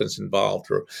consultants involved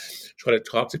or try to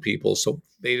talk to people so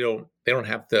they don't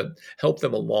have to help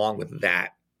them along with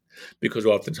that. Because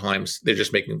oftentimes they're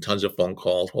just making tons of phone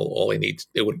calls. Well, all they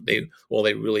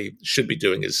really should be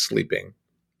doing is sleeping.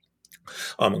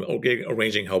 Or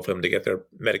arranging help for them to get their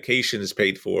medications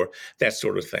paid for, that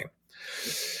sort of thing.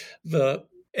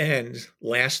 And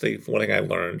lastly, one thing I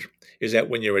learned is that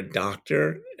when you're a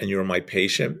doctor and you're my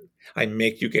patient, I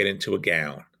make you get into a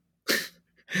gown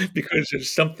because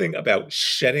there's something about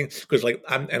shedding. Because I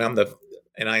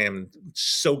am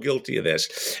so guilty of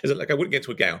this. Is that like I wouldn't get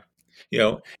into a gown,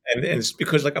 and it's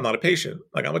because like I'm not a patient,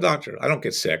 like I'm a doctor. I don't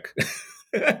get sick.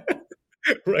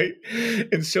 Right.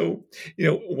 And so,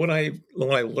 when I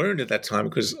learned at that time,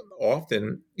 because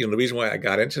often, the reason why I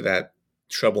got into that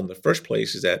trouble in the first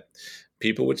place is that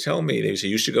people would tell me, they would say,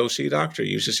 you should go see a doctor,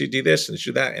 you should do this and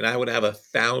do that. And I would have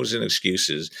 1,000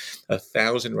 excuses,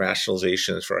 1,000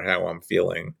 rationalizations for how I'm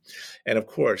feeling. And of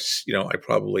course, I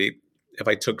probably, if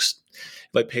I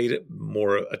paid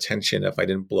more attention, if I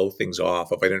didn't blow things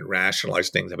off, if I didn't rationalize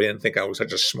things, if I didn't think I was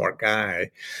such a smart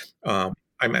guy,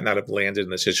 I might not have landed in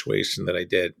the situation that I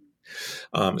did.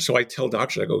 So I tell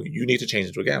doctors, I go, you need to change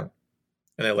into a gown.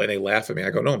 And they laugh at me. I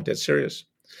go, no, I'm dead serious.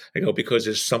 I go, because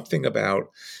there's something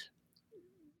about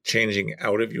changing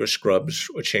out of your scrubs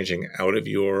or changing out of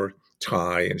your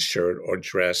tie and shirt or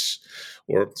dress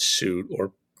or suit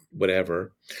or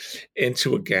whatever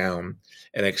into a gown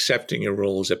and accepting your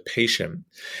role as a patient.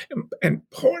 And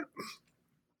part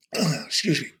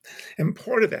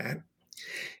of that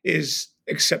is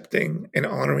accepting and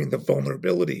honoring the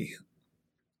vulnerability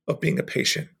of being a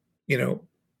patient, And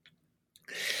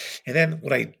then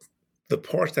the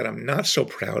part that I'm not so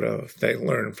proud of that I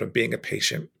learned from being a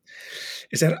patient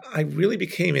is that I really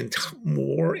became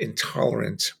more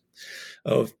intolerant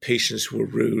of patients who were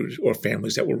rude or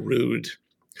families that were rude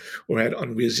or had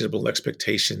unreasonable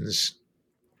expectations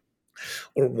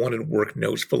or wanted work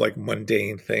notes for like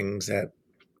mundane things that,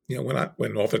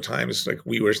 when oftentimes like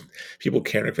people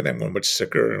caring for them were much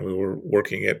sicker and we were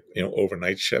working at,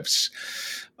 overnight shifts.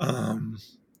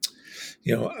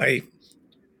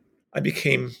 I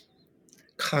became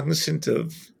cognizant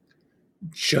of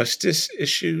justice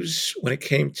issues when it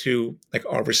came to like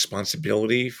our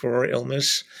responsibility for our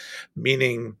illness,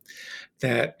 meaning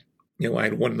that, I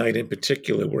had one night in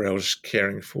particular where I was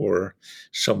caring for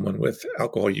someone with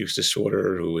alcohol use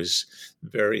disorder who was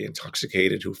very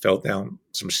intoxicated, who fell down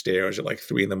some stairs at like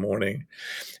 3 a.m,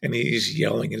 and he's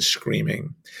yelling and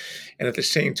screaming. And at the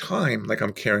same time, like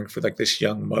I'm caring for like this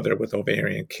young mother with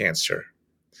ovarian cancer,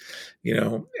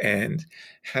 and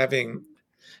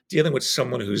dealing with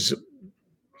someone who's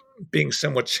being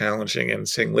somewhat challenging and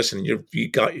saying, listen, you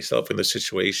got yourself in this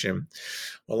situation,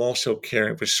 while also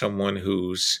caring for someone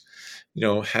who's,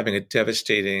 having a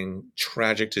devastating,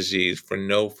 tragic disease for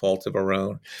no fault of her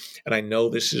own. And I know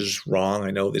this is wrong.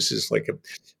 I know this is like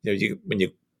when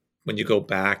you go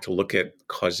back to look at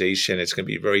causation, it's going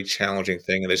to be a very challenging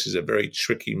thing. And this is a very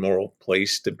tricky moral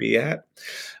place to be at.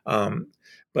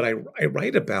 But I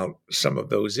write about some of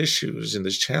those issues and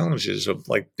those challenges of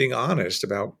like being honest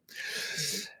about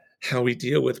how we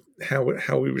deal with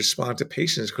how we respond to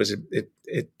patients, because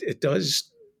it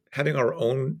does, having our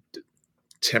own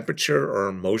temperature or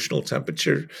emotional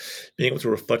temperature, being able to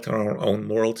reflect on our own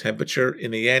moral temperature, in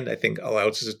the end, I think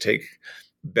allows us to take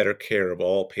better care of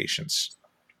all patients.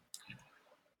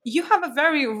 You have a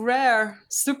very rare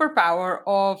superpower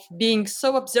of being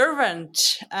so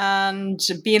observant and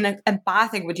being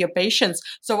empathic with your patients.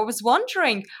 So I was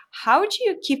wondering, how do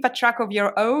you keep a track of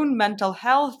your own mental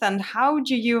health, and how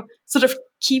do you sort of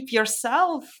keep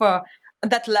yourself at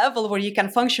that level where you can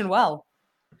function well?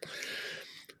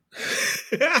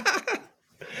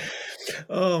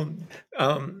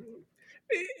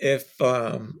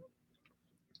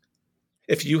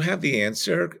 If you have the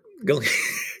answer, Galina,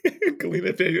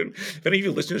 if any of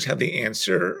you listeners have the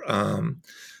answer, I'm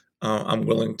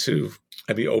willing to.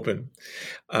 I'd be open.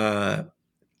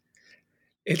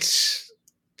 It's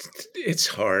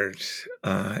hard.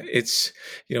 Let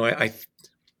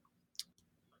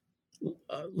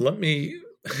me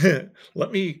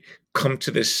let me come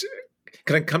to this.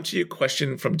 Can I come to your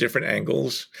question from different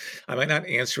angles? I might not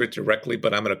answer it directly,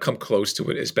 but I'm going to come close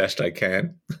to it as best I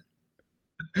can.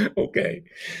 Okay.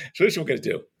 So this is what we're going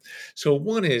to do. So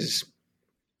one is,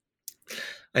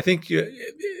 I think you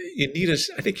need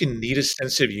a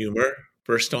sense of humor,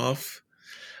 first off,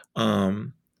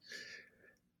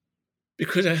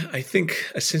 because I think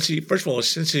first of all, a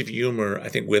sense of humor, I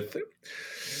think with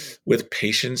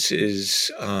patients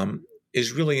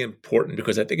is really important,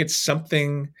 because I think it's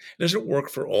something, it doesn't work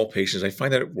for all patients. I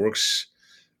find that it works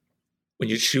when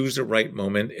you choose the right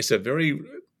moment. It's a very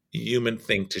human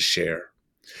thing to share,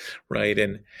 right?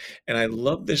 And I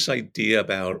love this idea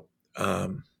about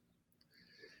the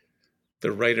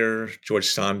writer George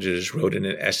Saunders wrote in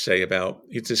an essay about,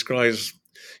 he describes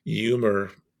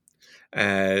humor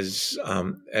as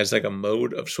like a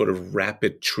mode of sort of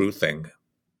rapid truthing.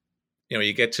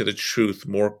 You get to the truth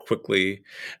more quickly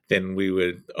than we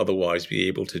would otherwise be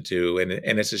able to do, and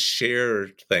it's a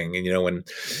shared thing. And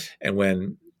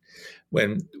when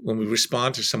we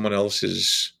respond to someone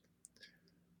else's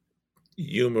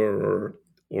humor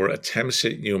or attempts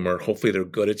at humor, hopefully they're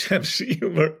good attempts at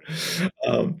humor.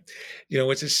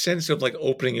 It's a sense of like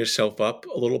opening yourself up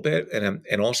a little bit,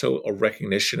 and also a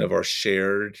recognition of our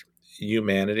shared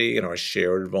humanity and our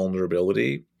shared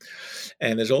vulnerability.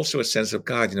 And there's also a sense of,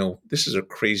 God, this is a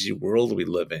crazy world we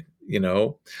live in,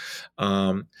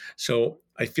 So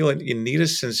I feel like you need a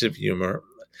sense of humor.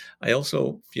 I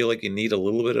also feel like you need a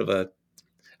little bit of a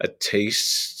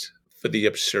taste for the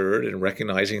absurd, and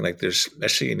recognizing like there's,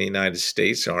 especially in the United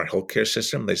States, our healthcare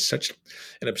system, there's such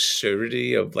an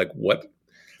absurdity of like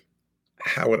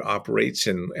how it operates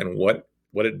and what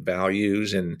it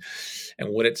values and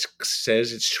what it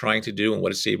says it's trying to do and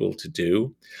what it's able to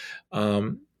do.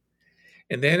 And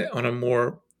then on a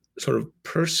more sort of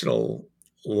personal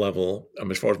level,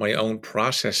 as far as my own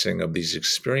processing of these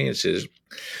experiences,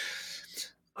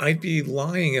 I'd be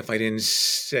lying if I didn't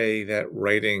say that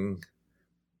writing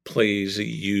plays a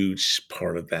huge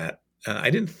part of that. I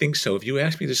didn't think so. If you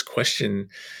asked me this question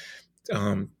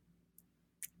 10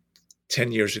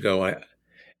 years ago, I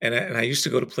used to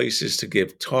go to places to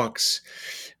give talks,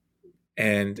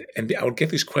 and I would get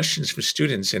these questions from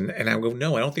students, and I would go,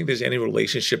 no, I don't think there's any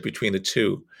relationship between the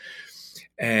two.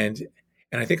 And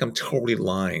I think I'm totally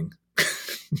lying.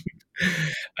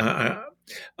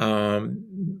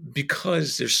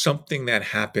 Because there's something that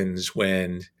happens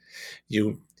when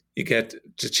you get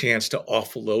the chance to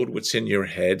offload what's in your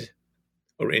head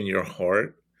or in your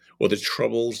heart, or the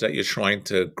troubles that you're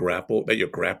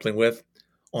grappling with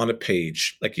on a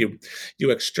page. Like you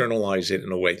externalize it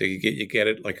in a way that you get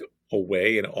it like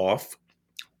away and off.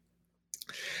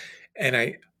 And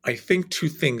I think two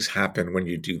things happen when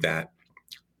you do that.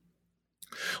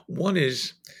 One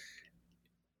is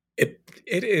it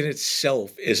in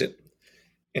itself isn't,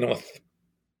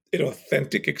 an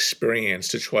authentic experience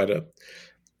to try to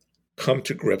come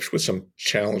to grips with some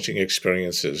challenging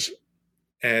experiences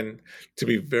and to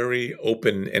be very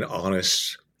open and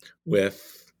honest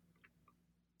with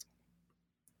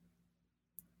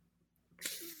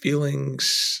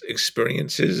feelings,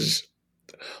 experiences,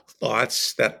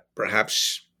 thoughts that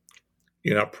perhaps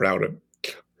you're not proud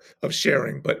of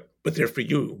sharing, but they're for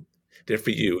you. They're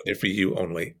for you. They're for you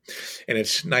only. And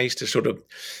it's nice to sort of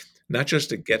not just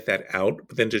to get that out,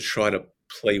 but then to try to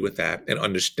play with that and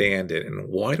understand it. And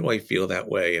why do I feel that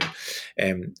way?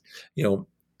 And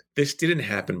this didn't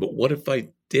happen, but what if I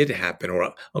did happen?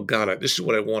 Or, oh God, this is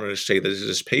what I wanted to say. This is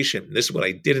this patient. This is what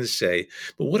I didn't say.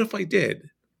 But what if I did?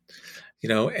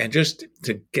 And just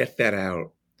to get that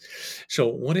out. So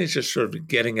one is just sort of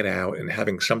getting it out and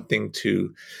having something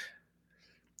to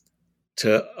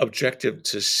objective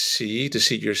to see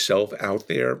yourself out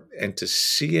there and to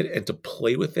see it and to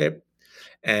play with it,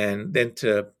 and then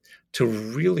to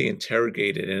really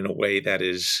interrogate it in a way that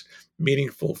is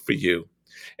meaningful for you.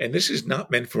 And this is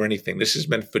not meant for anything. This is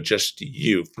meant for just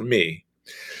you, for me.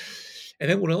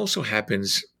 And then what also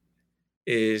happens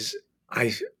is I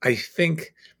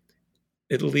think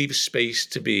it leaves space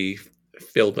to be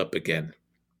filled up again,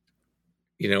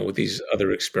 with these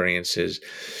other experiences.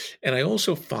 And I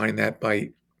also find that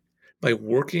by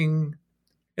working,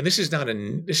 and this is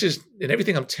and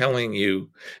everything I'm telling you,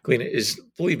 Galina,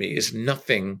 believe me, is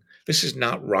nothing. This is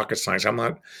not rocket science. I'm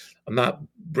not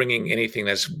bringing anything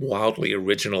that's wildly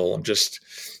original. I'm just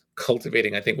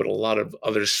cultivating, I think, what a lot of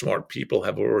other smart people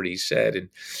have already said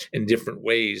in different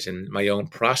ways, and my own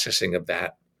processing of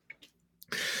that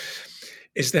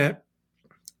is that,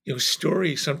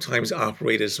 stories sometimes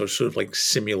operate as sort of like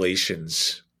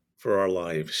simulations for our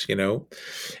lives, and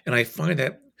I find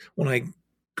that when I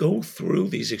go through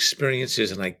these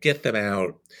experiences and I get them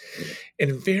out,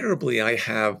 invariably I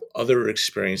have other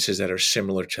experiences that are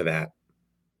similar to that,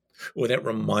 or that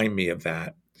remind me of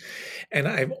that. And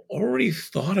I've already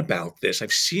thought about this.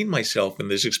 I've seen myself in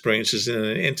these experiences in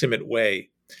an intimate way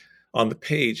on the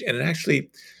page, and it actually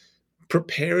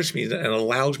prepares me and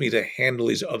allows me to handle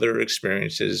these other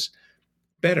experiences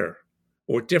better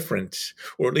or different,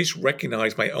 or at least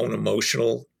recognize my own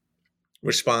emotional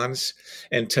response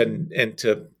and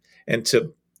to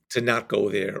not go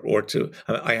there, or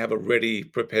I have a ready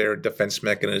prepared defense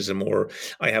mechanism, or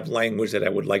I have language that I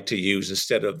would like to use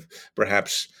instead of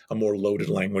perhaps a more loaded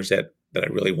language that I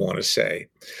really want to say.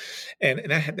 And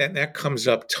that comes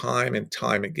up time and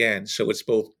time again. So it's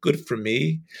both good for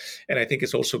me, and I think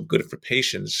it's also good for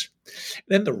patients.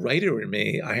 Then the writer in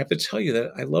me, I have to tell you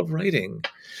that I love writing,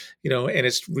 and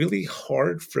it's really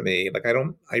hard for me. Like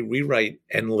I rewrite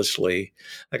endlessly.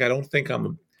 Like I don't think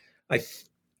I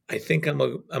think I'm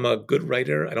a good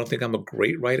writer. I don't think I'm a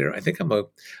great writer. I think I'm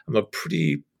a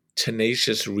pretty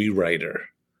tenacious rewriter.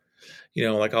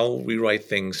 Like I'll rewrite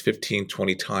things 15,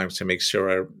 20 times to make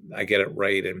sure I get it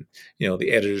right. And,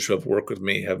 the editors who have worked with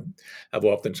me have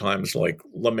oftentimes like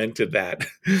lamented that.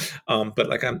 But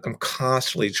like I'm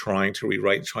constantly trying to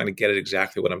rewrite, trying to get it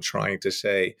exactly what I'm trying to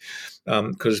say.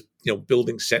 Because,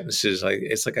 building sentences,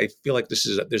 it's like I feel like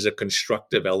there's a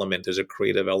constructive element, there's a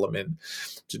creative element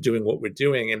to doing what we're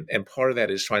doing. And part of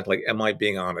that is trying to like, am I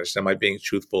being honest? Am I being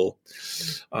truthful?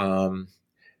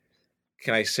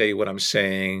 Can I say what I'm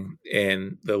saying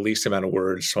in the least amount of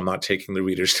words so I'm not taking the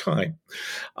reader's time?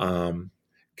 Can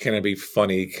I be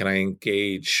funny? Can I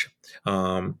engage?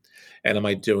 And am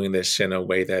I doing this in a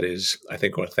way that is, I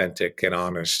think, authentic and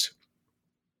honest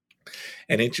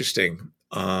and interesting?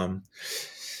 And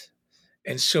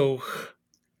so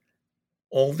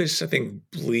all this, I think,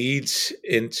 bleeds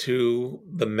into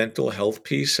the mental health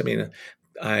piece. I mean,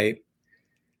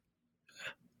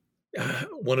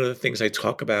 one of the things I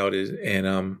talk about is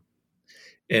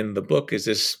in the book is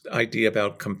this idea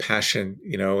about compassion,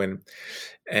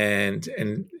 and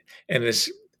in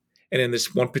this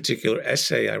one particular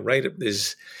essay I write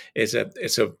it's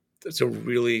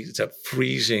a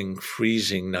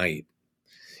freezing night,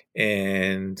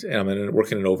 and I'm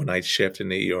working an overnight shift in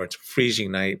the ER. It's a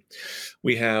freezing night.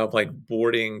 We have like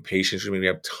boarding patients. We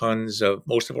have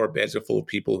most of our beds are full of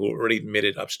people who are already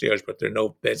admitted upstairs, but there are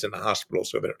no beds in the hospital,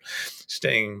 so they're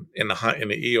staying in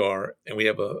the ER. And we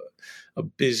have a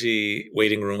busy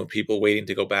waiting room of people waiting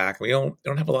to go back. And we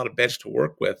don't have a lot of beds to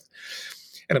work with.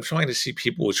 And I'm trying to see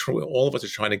people, all of us are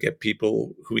trying to get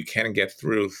people who we can get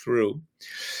through.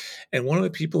 And one of the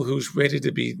people who's ready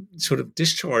to be sort of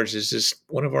discharged is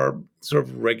one of our sort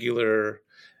of regular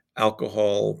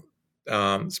alcohol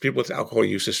It's people with alcohol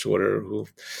use disorder who,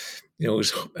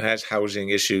 has housing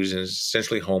issues and is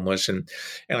essentially homeless. And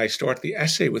I start the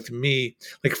essay with me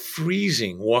like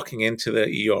freezing, walking into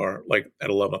the ER like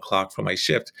at 11 o'clock for my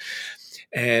shift,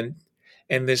 and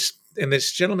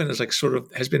this gentleman is like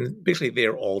has been basically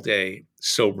there all day,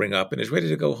 sobering up, and is ready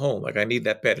to go home. Like, I need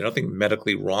that bed. There's nothing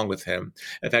medically wrong with him.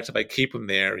 In fact, if I keep him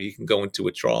there, he can go into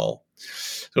withdrawal.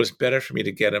 So it's better for me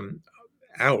to get him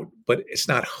out, but it's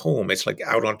not home. It's like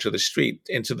out onto the street,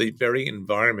 into the very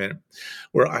environment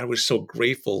where I was so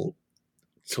grateful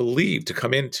to leave, to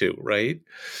come into, right?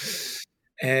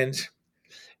 But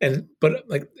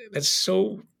like, that's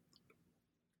so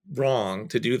wrong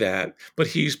to do that. But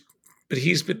he's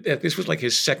been, this was like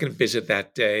his second visit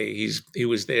that day. He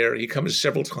was there. He comes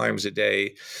several times a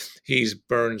day. He's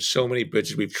burned so many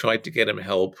bridges. We've tried to get him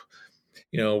help.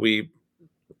 We,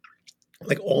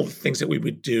 like, all the things that we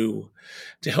would do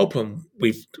to help him,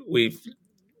 we've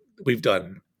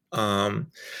done. And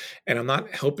I'm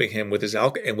not helping him with his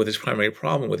and with his primary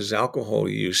problem, with his alcohol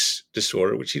use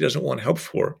disorder, which he doesn't want help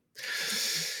for.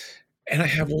 And I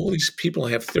have all these people.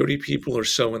 I have 30 people or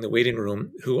so in the waiting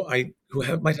room who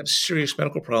might have serious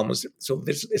medical problems. So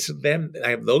it's them. I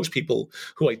have those people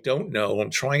who I don't know,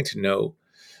 I'm trying to know,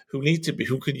 who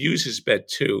could use his bed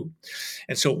too.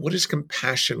 And so what does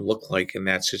compassion look like in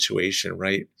that situation,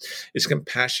 right? Is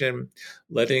compassion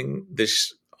letting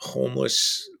this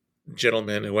homeless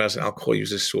gentleman who has an alcohol use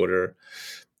disorder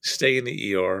stay in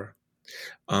the ER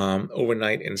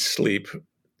overnight and sleep,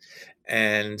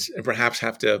 and perhaps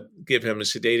have to give him a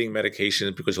sedating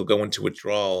medication because he'll go into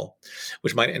withdrawal,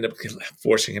 which might end up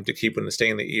forcing him to stay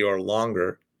in the ER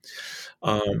longer,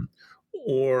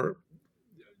 or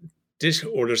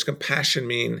does compassion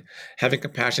mean having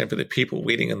compassion for the people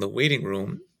waiting in the waiting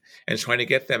room and trying to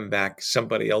get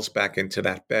somebody else back into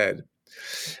that bed?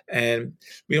 And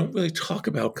we don't really talk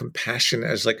about compassion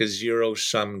as like a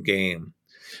zero-sum game.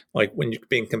 Like, when you're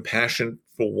being compassionate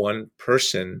for one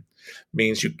person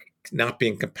means you not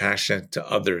being compassionate to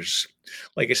others.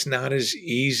 Like, it's not as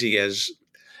easy as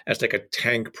like a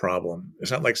tank problem.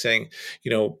 It's not like saying,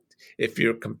 if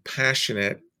you're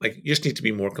compassionate, like, you just need to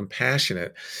be more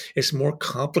compassionate. It's more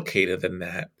complicated than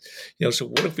that. So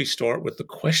what if we start with the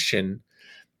question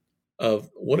of,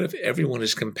 what if everyone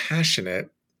is compassionate?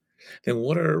 Then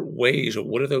what are ways, or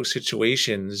what are those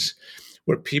situations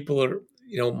where people are,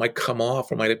 might come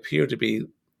off or might appear to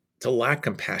lack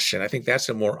compassion? I think that's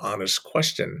a more honest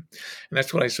question. And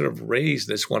that's what I sort of raised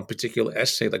this one particular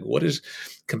essay. Like, what does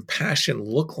compassion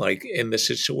look like in the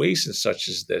situation such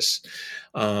as this?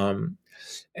 When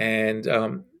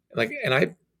a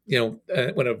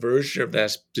version of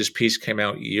this piece came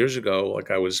out years ago,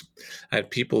 like, I had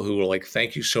people who were like,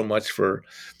 thank you so much for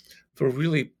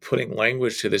really putting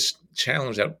language to this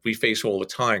challenge that we face all the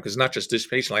time. Because not just this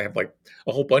patient, I have like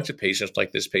a whole bunch of patients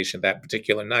like this patient that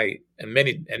particular night, and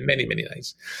many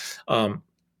nights. And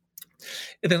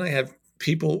then I have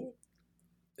people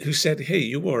who said, hey,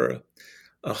 you are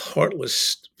a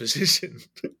heartless physician.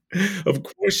 Of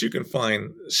course you can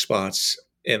find spots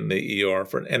in the ER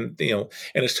and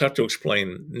it's tough to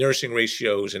explain nursing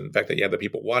ratios and the fact that you have the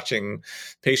people watching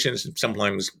patients, and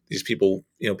sometimes these people,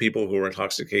 people who are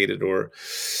intoxicated or,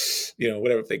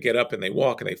 whatever, if they get up and they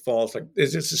walk and they fall, it's like,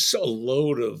 there's just a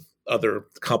load of other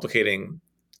complicating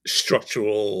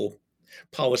structural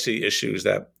policy issues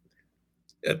that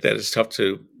is tough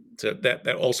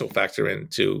that also factor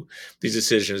into these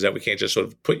decisions, that we can't just sort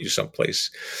of put you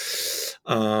someplace.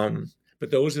 But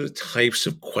those are the types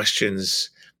of questions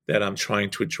that I'm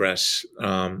trying to address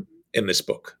in this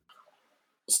book.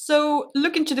 So,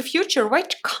 looking to the future,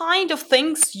 what kind of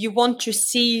things you want to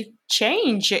see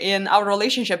change in our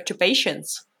relationship to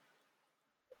patients?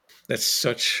 That's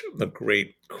such a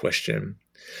great question.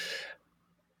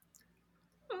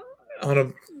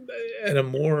 At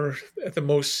the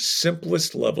most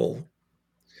simplest level,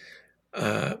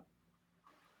 I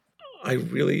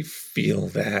really feel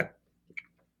that,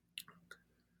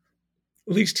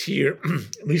 at least here in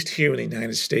the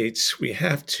United States, we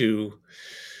have to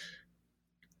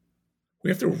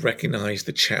recognize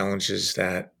the challenges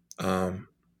that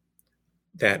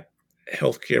that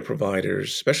healthcare providers,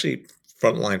 especially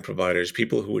frontline providers,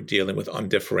 people who are dealing with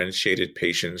undifferentiated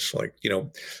patients, like, who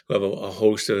have a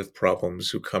host of problems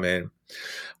who come in,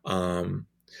 and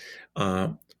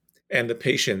the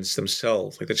patients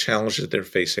themselves, like the challenges they're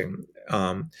facing,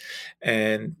 and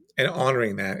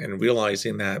honoring that and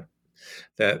realizing that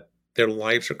their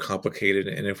lives are complicated.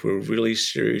 And if we're really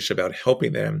serious about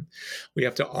helping them, we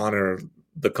have to honor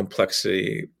the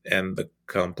complexity and the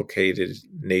complicated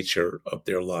nature of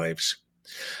their lives.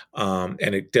 And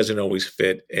it doesn't always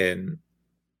fit in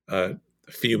a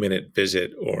few-minute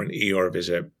visit or an ER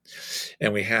visit.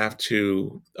 And we have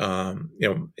to, in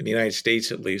the United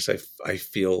States, at least, I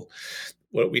feel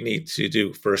what we need to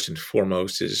do first and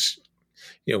foremost is,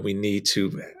 we need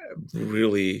to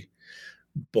really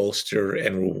bolster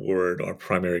and reward our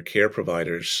primary care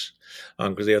providers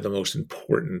because they are the most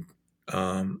important.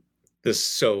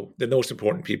 The most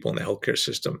important people in the healthcare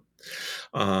system,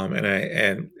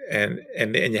 and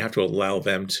you have to allow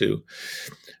them to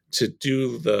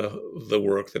do the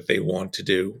work that they want to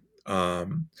do,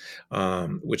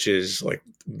 which is like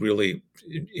really,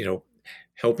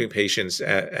 helping patients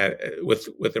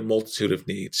with their multitude of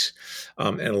needs,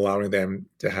 and allowing them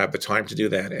to have the time to do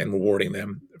that and rewarding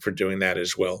them for doing that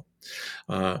as well.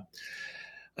 I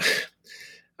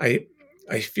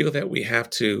feel that we have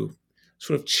to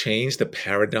sort of change the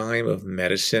paradigm of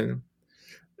medicine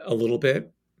a little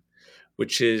bit,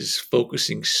 which is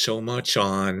focusing so much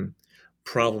on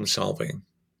problem solving,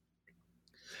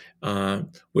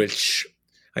 which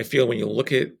I feel when you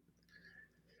look at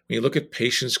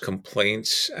patients'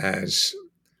 complaints as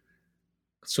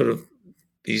sort of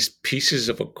these pieces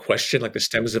of a question, like the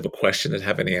stems of a question that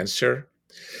have an answer,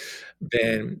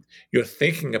 then you're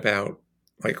thinking about,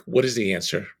 like, what is the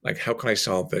answer? Like, how can I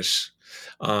solve this?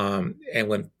 And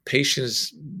when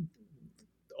patients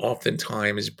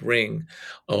oftentimes bring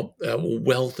a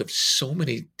wealth of so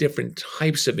many different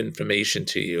types of information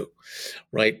to you,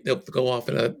 right? They'll go off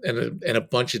in a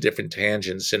bunch of different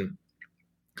tangents,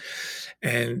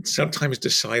 and sometimes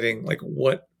deciding like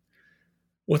what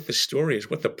the story is,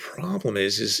 what the problem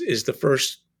is the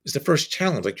first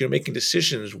challenge. Like, you're making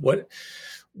decisions. What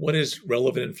is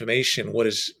relevant information? What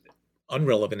is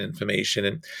unrelevant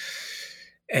information?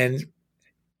 And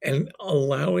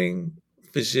allowing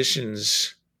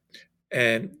physicians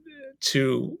and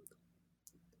to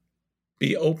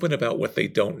be open about what they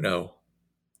don't know,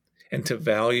 and to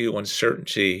value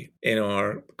uncertainty in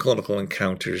our clinical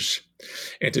encounters,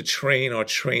 and to train our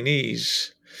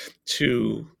trainees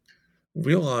to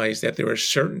realize that there are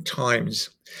certain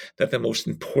times that the most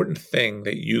important thing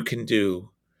that you can do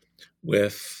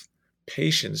with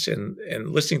patients and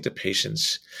listening to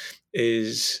patients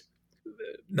is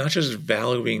not just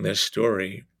valuing their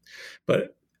story,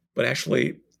 but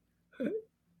actually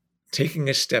taking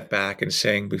a step back and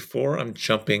saying, before I'm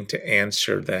jumping to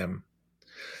answer them,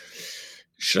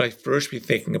 should I first be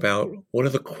thinking about what are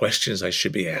the questions I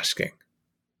should be asking?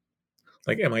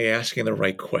 Like, am I asking the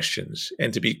right questions?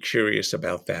 And to be curious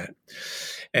about that.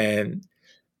 And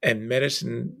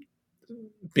medicine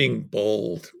being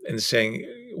bold and saying,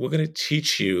 we're going to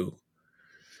teach you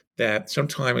that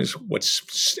sometimes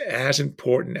what's as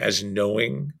important as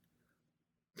knowing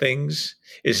things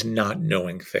is not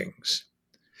knowing things,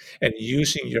 and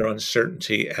using your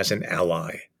uncertainty as an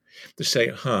ally to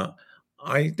say,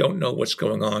 I don't know what's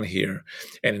going on here.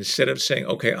 And instead of saying,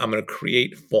 okay, I'm going to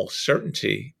create false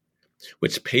certainty,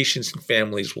 which patients and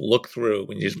families look through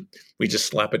when we just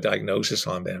slap a diagnosis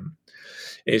on them,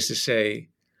 is to say,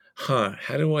 how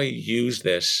do I use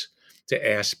this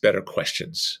to ask better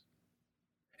questions?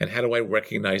 And how do I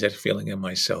recognize that feeling in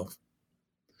myself?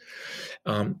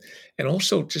 And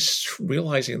also just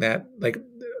realizing that, like,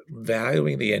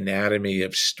 valuing the anatomy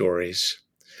of stories,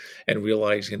 and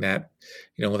realizing that,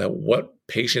 that what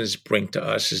patients bring to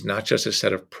us is not just a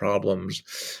set of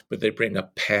problems, but they bring a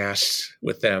past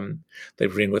with them. They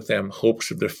bring with them hopes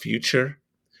of their future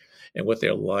and what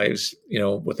their lives,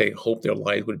 what they hope their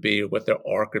lives would be, or what their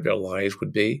arc of their lives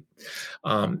would be,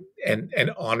 and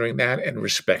honoring that and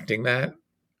respecting that.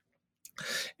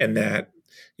 And that,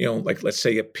 like, let's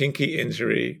say a pinky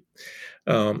injury,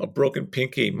 a broken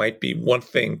pinky might be one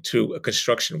thing to a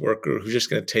construction worker who's just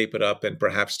going to tape it up and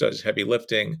perhaps does heavy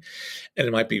lifting. And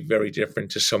it might be very different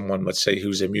to someone, let's say,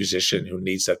 who's a musician who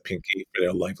needs that pinky for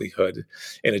their livelihood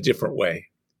in a different way,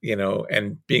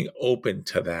 and being open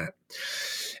to that.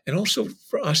 And also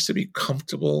for us to be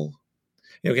comfortable,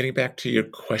 getting back to your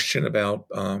question about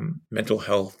mental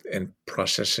health and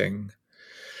processing,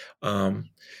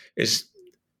 is,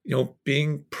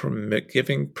 giving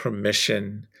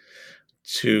permission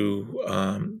to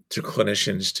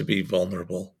clinicians to be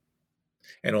vulnerable,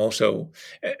 and also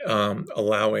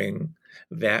allowing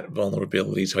that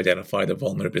vulnerability to identify the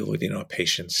vulnerability in our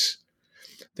patients.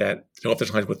 That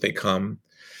oftentimes when they come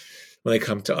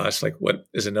to us, like, what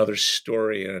is another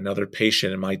story and another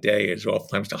patient in my day is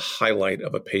oftentimes the highlight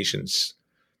of a patient's,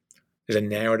 is a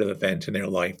narrative event in their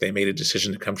life. They made a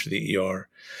decision to come to the ER,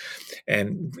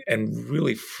 and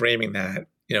really framing that,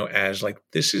 as like,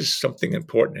 this is something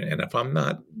important. And if I'm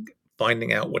not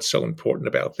finding out what's so important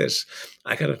about this,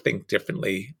 I got to think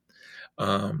differently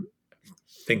about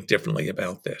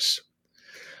this.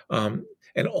 And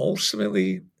And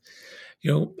ultimately,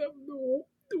 you know,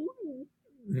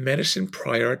 medicine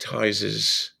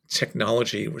prioritizes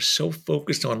technology. We're so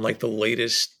focused on like the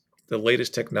latest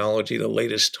technology, the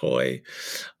latest toy.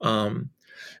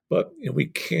 But we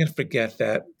can't forget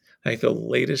that like the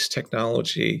latest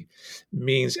technology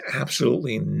means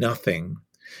absolutely nothing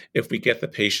if we get the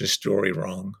patient's story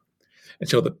wrong. And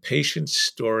so the patient's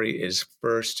story is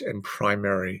first and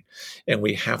primary, and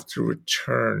we have to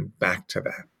return back to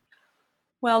that.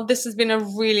 Well, this has been a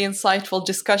really insightful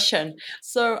discussion.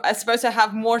 So I suppose I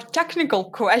have more technical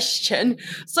question.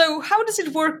 So how does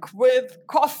it work with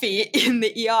coffee in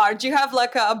the ER? Do you have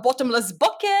like a bottomless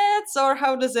buckets, or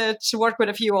how does it work with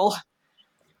a fuel?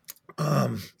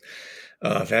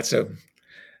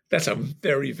 That's a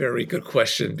very, very good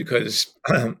question because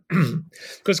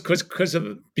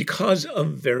of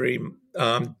very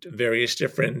various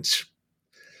different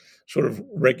sort of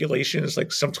regulations.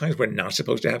 Like sometimes we're not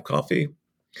supposed to have coffee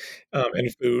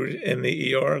and food in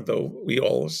the ER, though we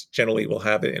all generally will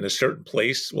have it in a certain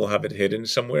place. We'll have it hidden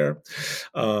somewhere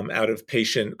out of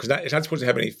patient, because it's not supposed to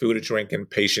have any food or drink in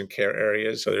patient care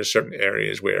areas. So there's certain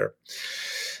areas where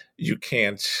you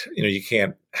can't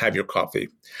have your coffee.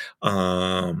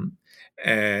 And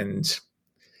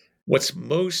what's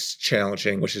most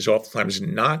challenging, which is oftentimes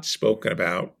not spoken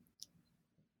about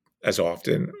as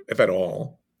often, if at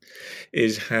all,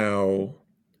 is how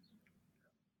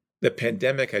the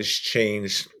pandemic has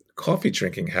changed coffee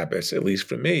drinking habits, at least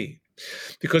for me.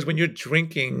 Because when you're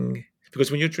drinking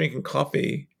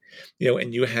coffee,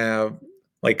 and you have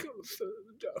like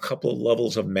a couple of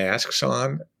levels of masks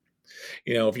on,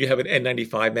 if you have an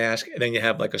N95 mask and then you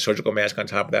have like a surgical mask on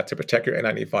top of that to protect your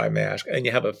N95 mask, and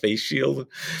you have a face shield,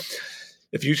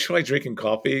 if you try drinking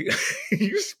coffee,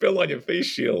 you spill on your face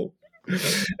shield.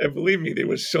 And believe me, there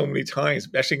was so many times,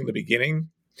 especially in the beginning,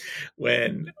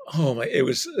 when it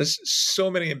was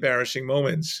so many embarrassing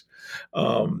moments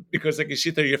because like you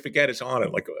sit there, you forget it's on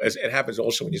it. Like it happens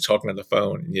also when you're talking on the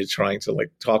phone and you're trying to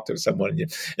like talk to someone and you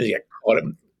get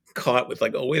caught with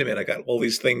like, oh wait a minute, I got all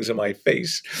these things in my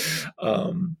face.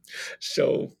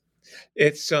 So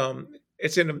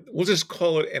we'll just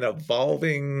call it an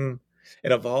evolving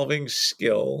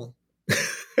skill.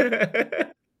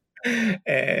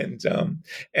 And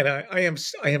I am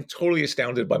totally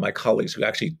astounded by my colleagues who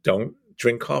actually don't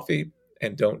drink coffee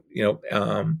and don't,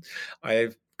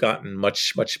 I've gotten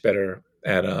much better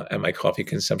at my coffee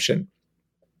consumption.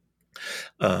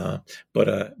 But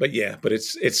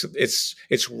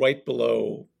it's right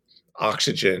below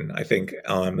oxygen, I think,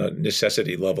 on the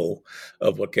necessity level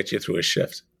of what gets you through a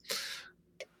shift.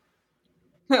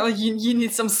 Well, you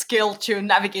need some skill to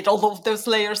navigate all of those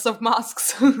layers of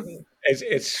masks.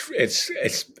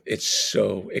 It's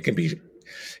so, it can be,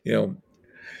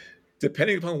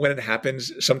 depending upon when it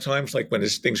happens, sometimes like when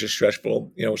things are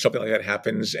stressful, something like that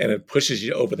happens and it pushes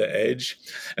you over the edge.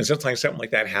 And sometimes something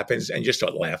like that happens and you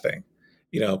start laughing,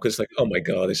 because like, oh my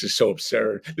God, this is so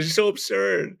absurd.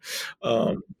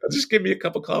 Just give me a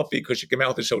cup of coffee because your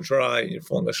mouth is so dry and you're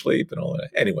falling asleep and all that.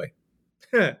 Anyway,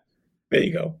 there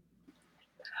you go.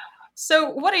 So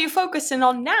what are you focusing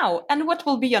on now, and what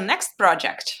will be your next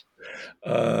project?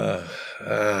 As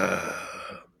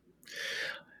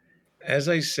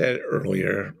I said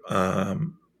earlier,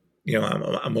 I'm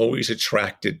always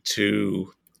attracted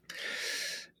to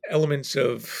elements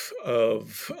of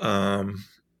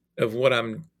what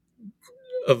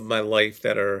of my life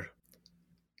that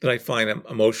I find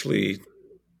emotionally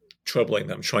troubling,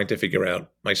 that I'm trying to figure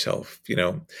out myself,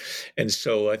 and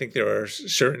so I think there are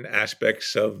certain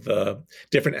aspects of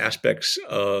different aspects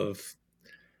of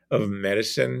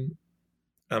medicine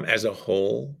as a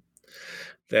whole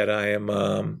that I'm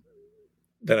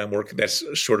working. That's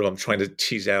sort of, I'm trying to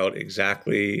tease out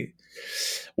exactly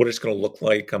what it's going to look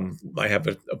like. I have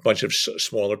a bunch of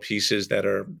smaller pieces that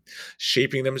are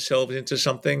shaping themselves into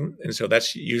something, and so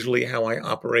that's usually how I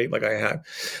operate. Like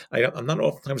I'm not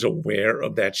oftentimes aware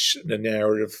of that the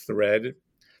narrative thread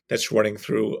that's running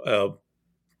through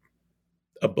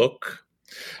a book,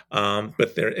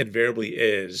 but there invariably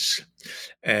is,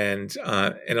 and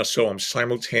so I'm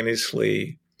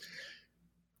simultaneously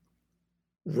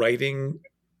writing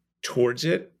towards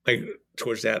it, like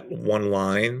towards that one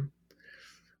line,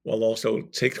 while also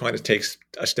trying to take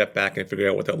a step back and figure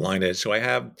out what that line is. So I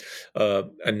have a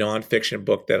nonfiction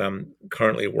book that I'm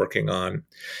currently working on,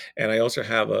 and I also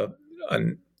have a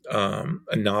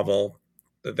novel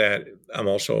that I'm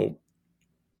also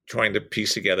trying to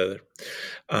piece together,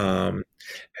 and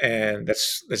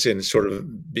that's in sort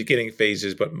of beginning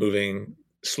phases, but moving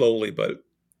slowly but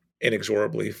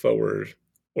inexorably forward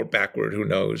or backward, who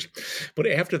knows. But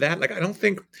after that, like I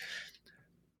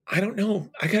I don't know.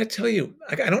 I got to tell you,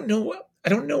 I don't know. I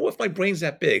don't know if my brain's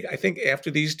that big. I think after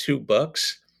these two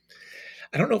books,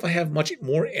 I don't know if I have much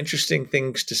more interesting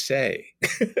things to say.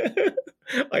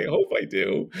 I hope I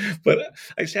do. But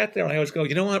I sat there and I always go,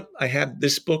 you know what? I had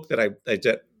this book that I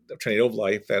did, Tornado of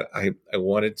Life, that I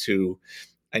wanted to,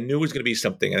 I knew it was going to be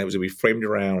something, and it was going to be framed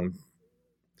around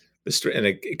this, and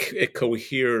it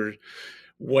cohered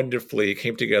wonderfully. It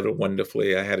came together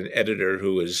wonderfully. I had an editor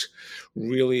who was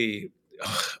really,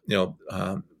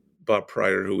 Bob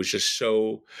Pryor, who was just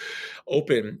so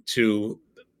open to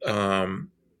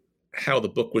how the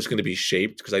book was going to be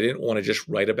shaped, because I didn't want to just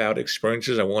write about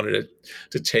experiences. I wanted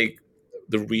to take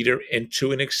the reader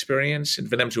into an experience and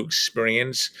for them to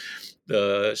experience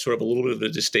the sort of a little bit of the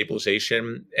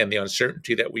destabilization and the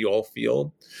uncertainty that we all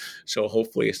feel. So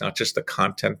hopefully it's not just the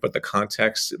content, but the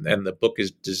context. And the book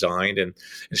is designed and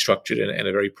structured in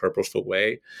a very purposeful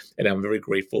way. And I'm very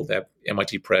grateful that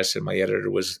MIT Press and my editor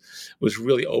was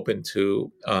really open to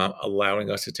allowing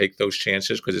us to take those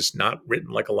chances, because it's not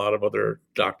written like a lot of other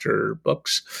doctor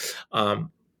books.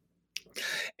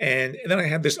 And then I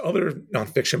have this other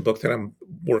nonfiction book that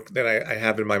I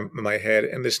have in my head,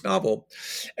 and this novel,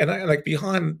 and I like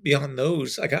beyond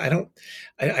those, like I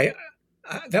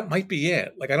that might be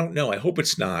it. Like I don't know. I hope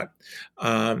it's not.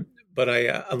 But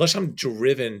unless I'm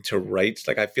driven to write,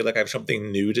 like I feel like I have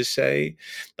something new to say.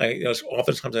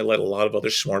 Oftentimes I let a lot of other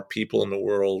smart people in the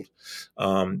world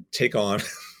take on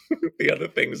the other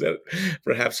things that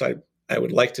perhaps I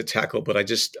would like to tackle, but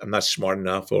I'm not smart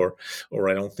enough, or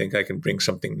I don't think I can bring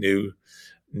something new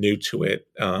to it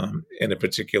in a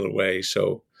particular way.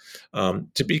 So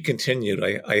to be continued.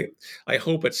 I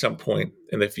hope at some point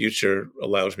in the future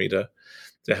allows me to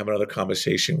have another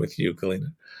conversation with you,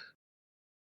 Galina.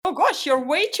 Oh gosh, you're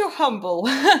way too humble.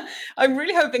 I'm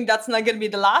really hoping that's not going to be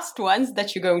the last ones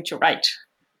that you're going to write.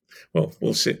 Well,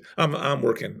 we'll see. I'm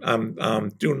working.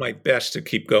 I'm doing my best to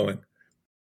keep going.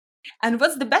 And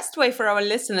what's the best way for our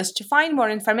listeners to find more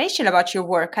information about your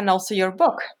work and also your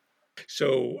book?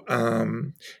 So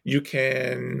you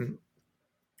can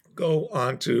go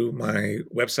onto my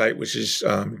website, which is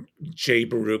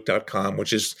jaybaruch.com,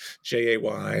 which is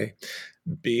JAY,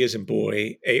 B as in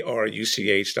boy,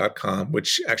 ARUCH.com,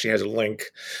 which actually has a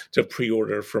link to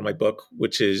pre-order for my book,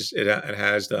 which is, it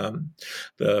has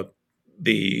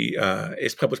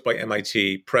it's published by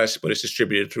MIT Press, but it's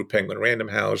distributed through Penguin Random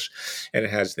House, and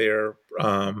it has their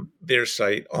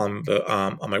site on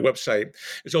my website.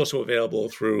 It's also available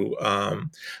through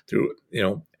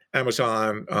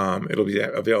Amazon. It'll be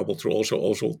available through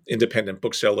also independent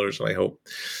booksellers, and I hope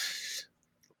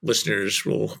listeners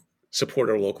will support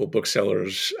our local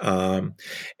booksellers. And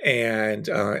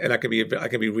I can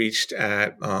be reached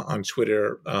at on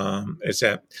Twitter. It's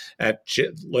at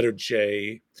letter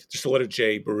J, just the letter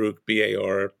J, Baruch,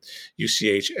 BARUCH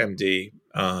MD.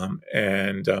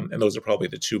 And those are probably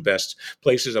the two best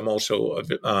places. I'm also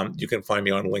you can find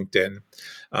me on LinkedIn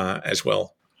as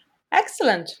well.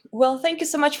 Excellent. Well, thank you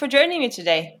so much for joining me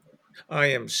today. I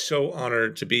am so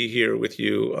honored to be here with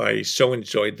you. I so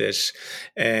enjoyed this,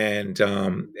 and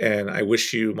I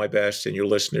wish you my best and your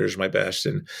listeners my best,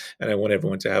 and I want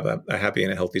everyone to have a happy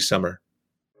and a healthy summer.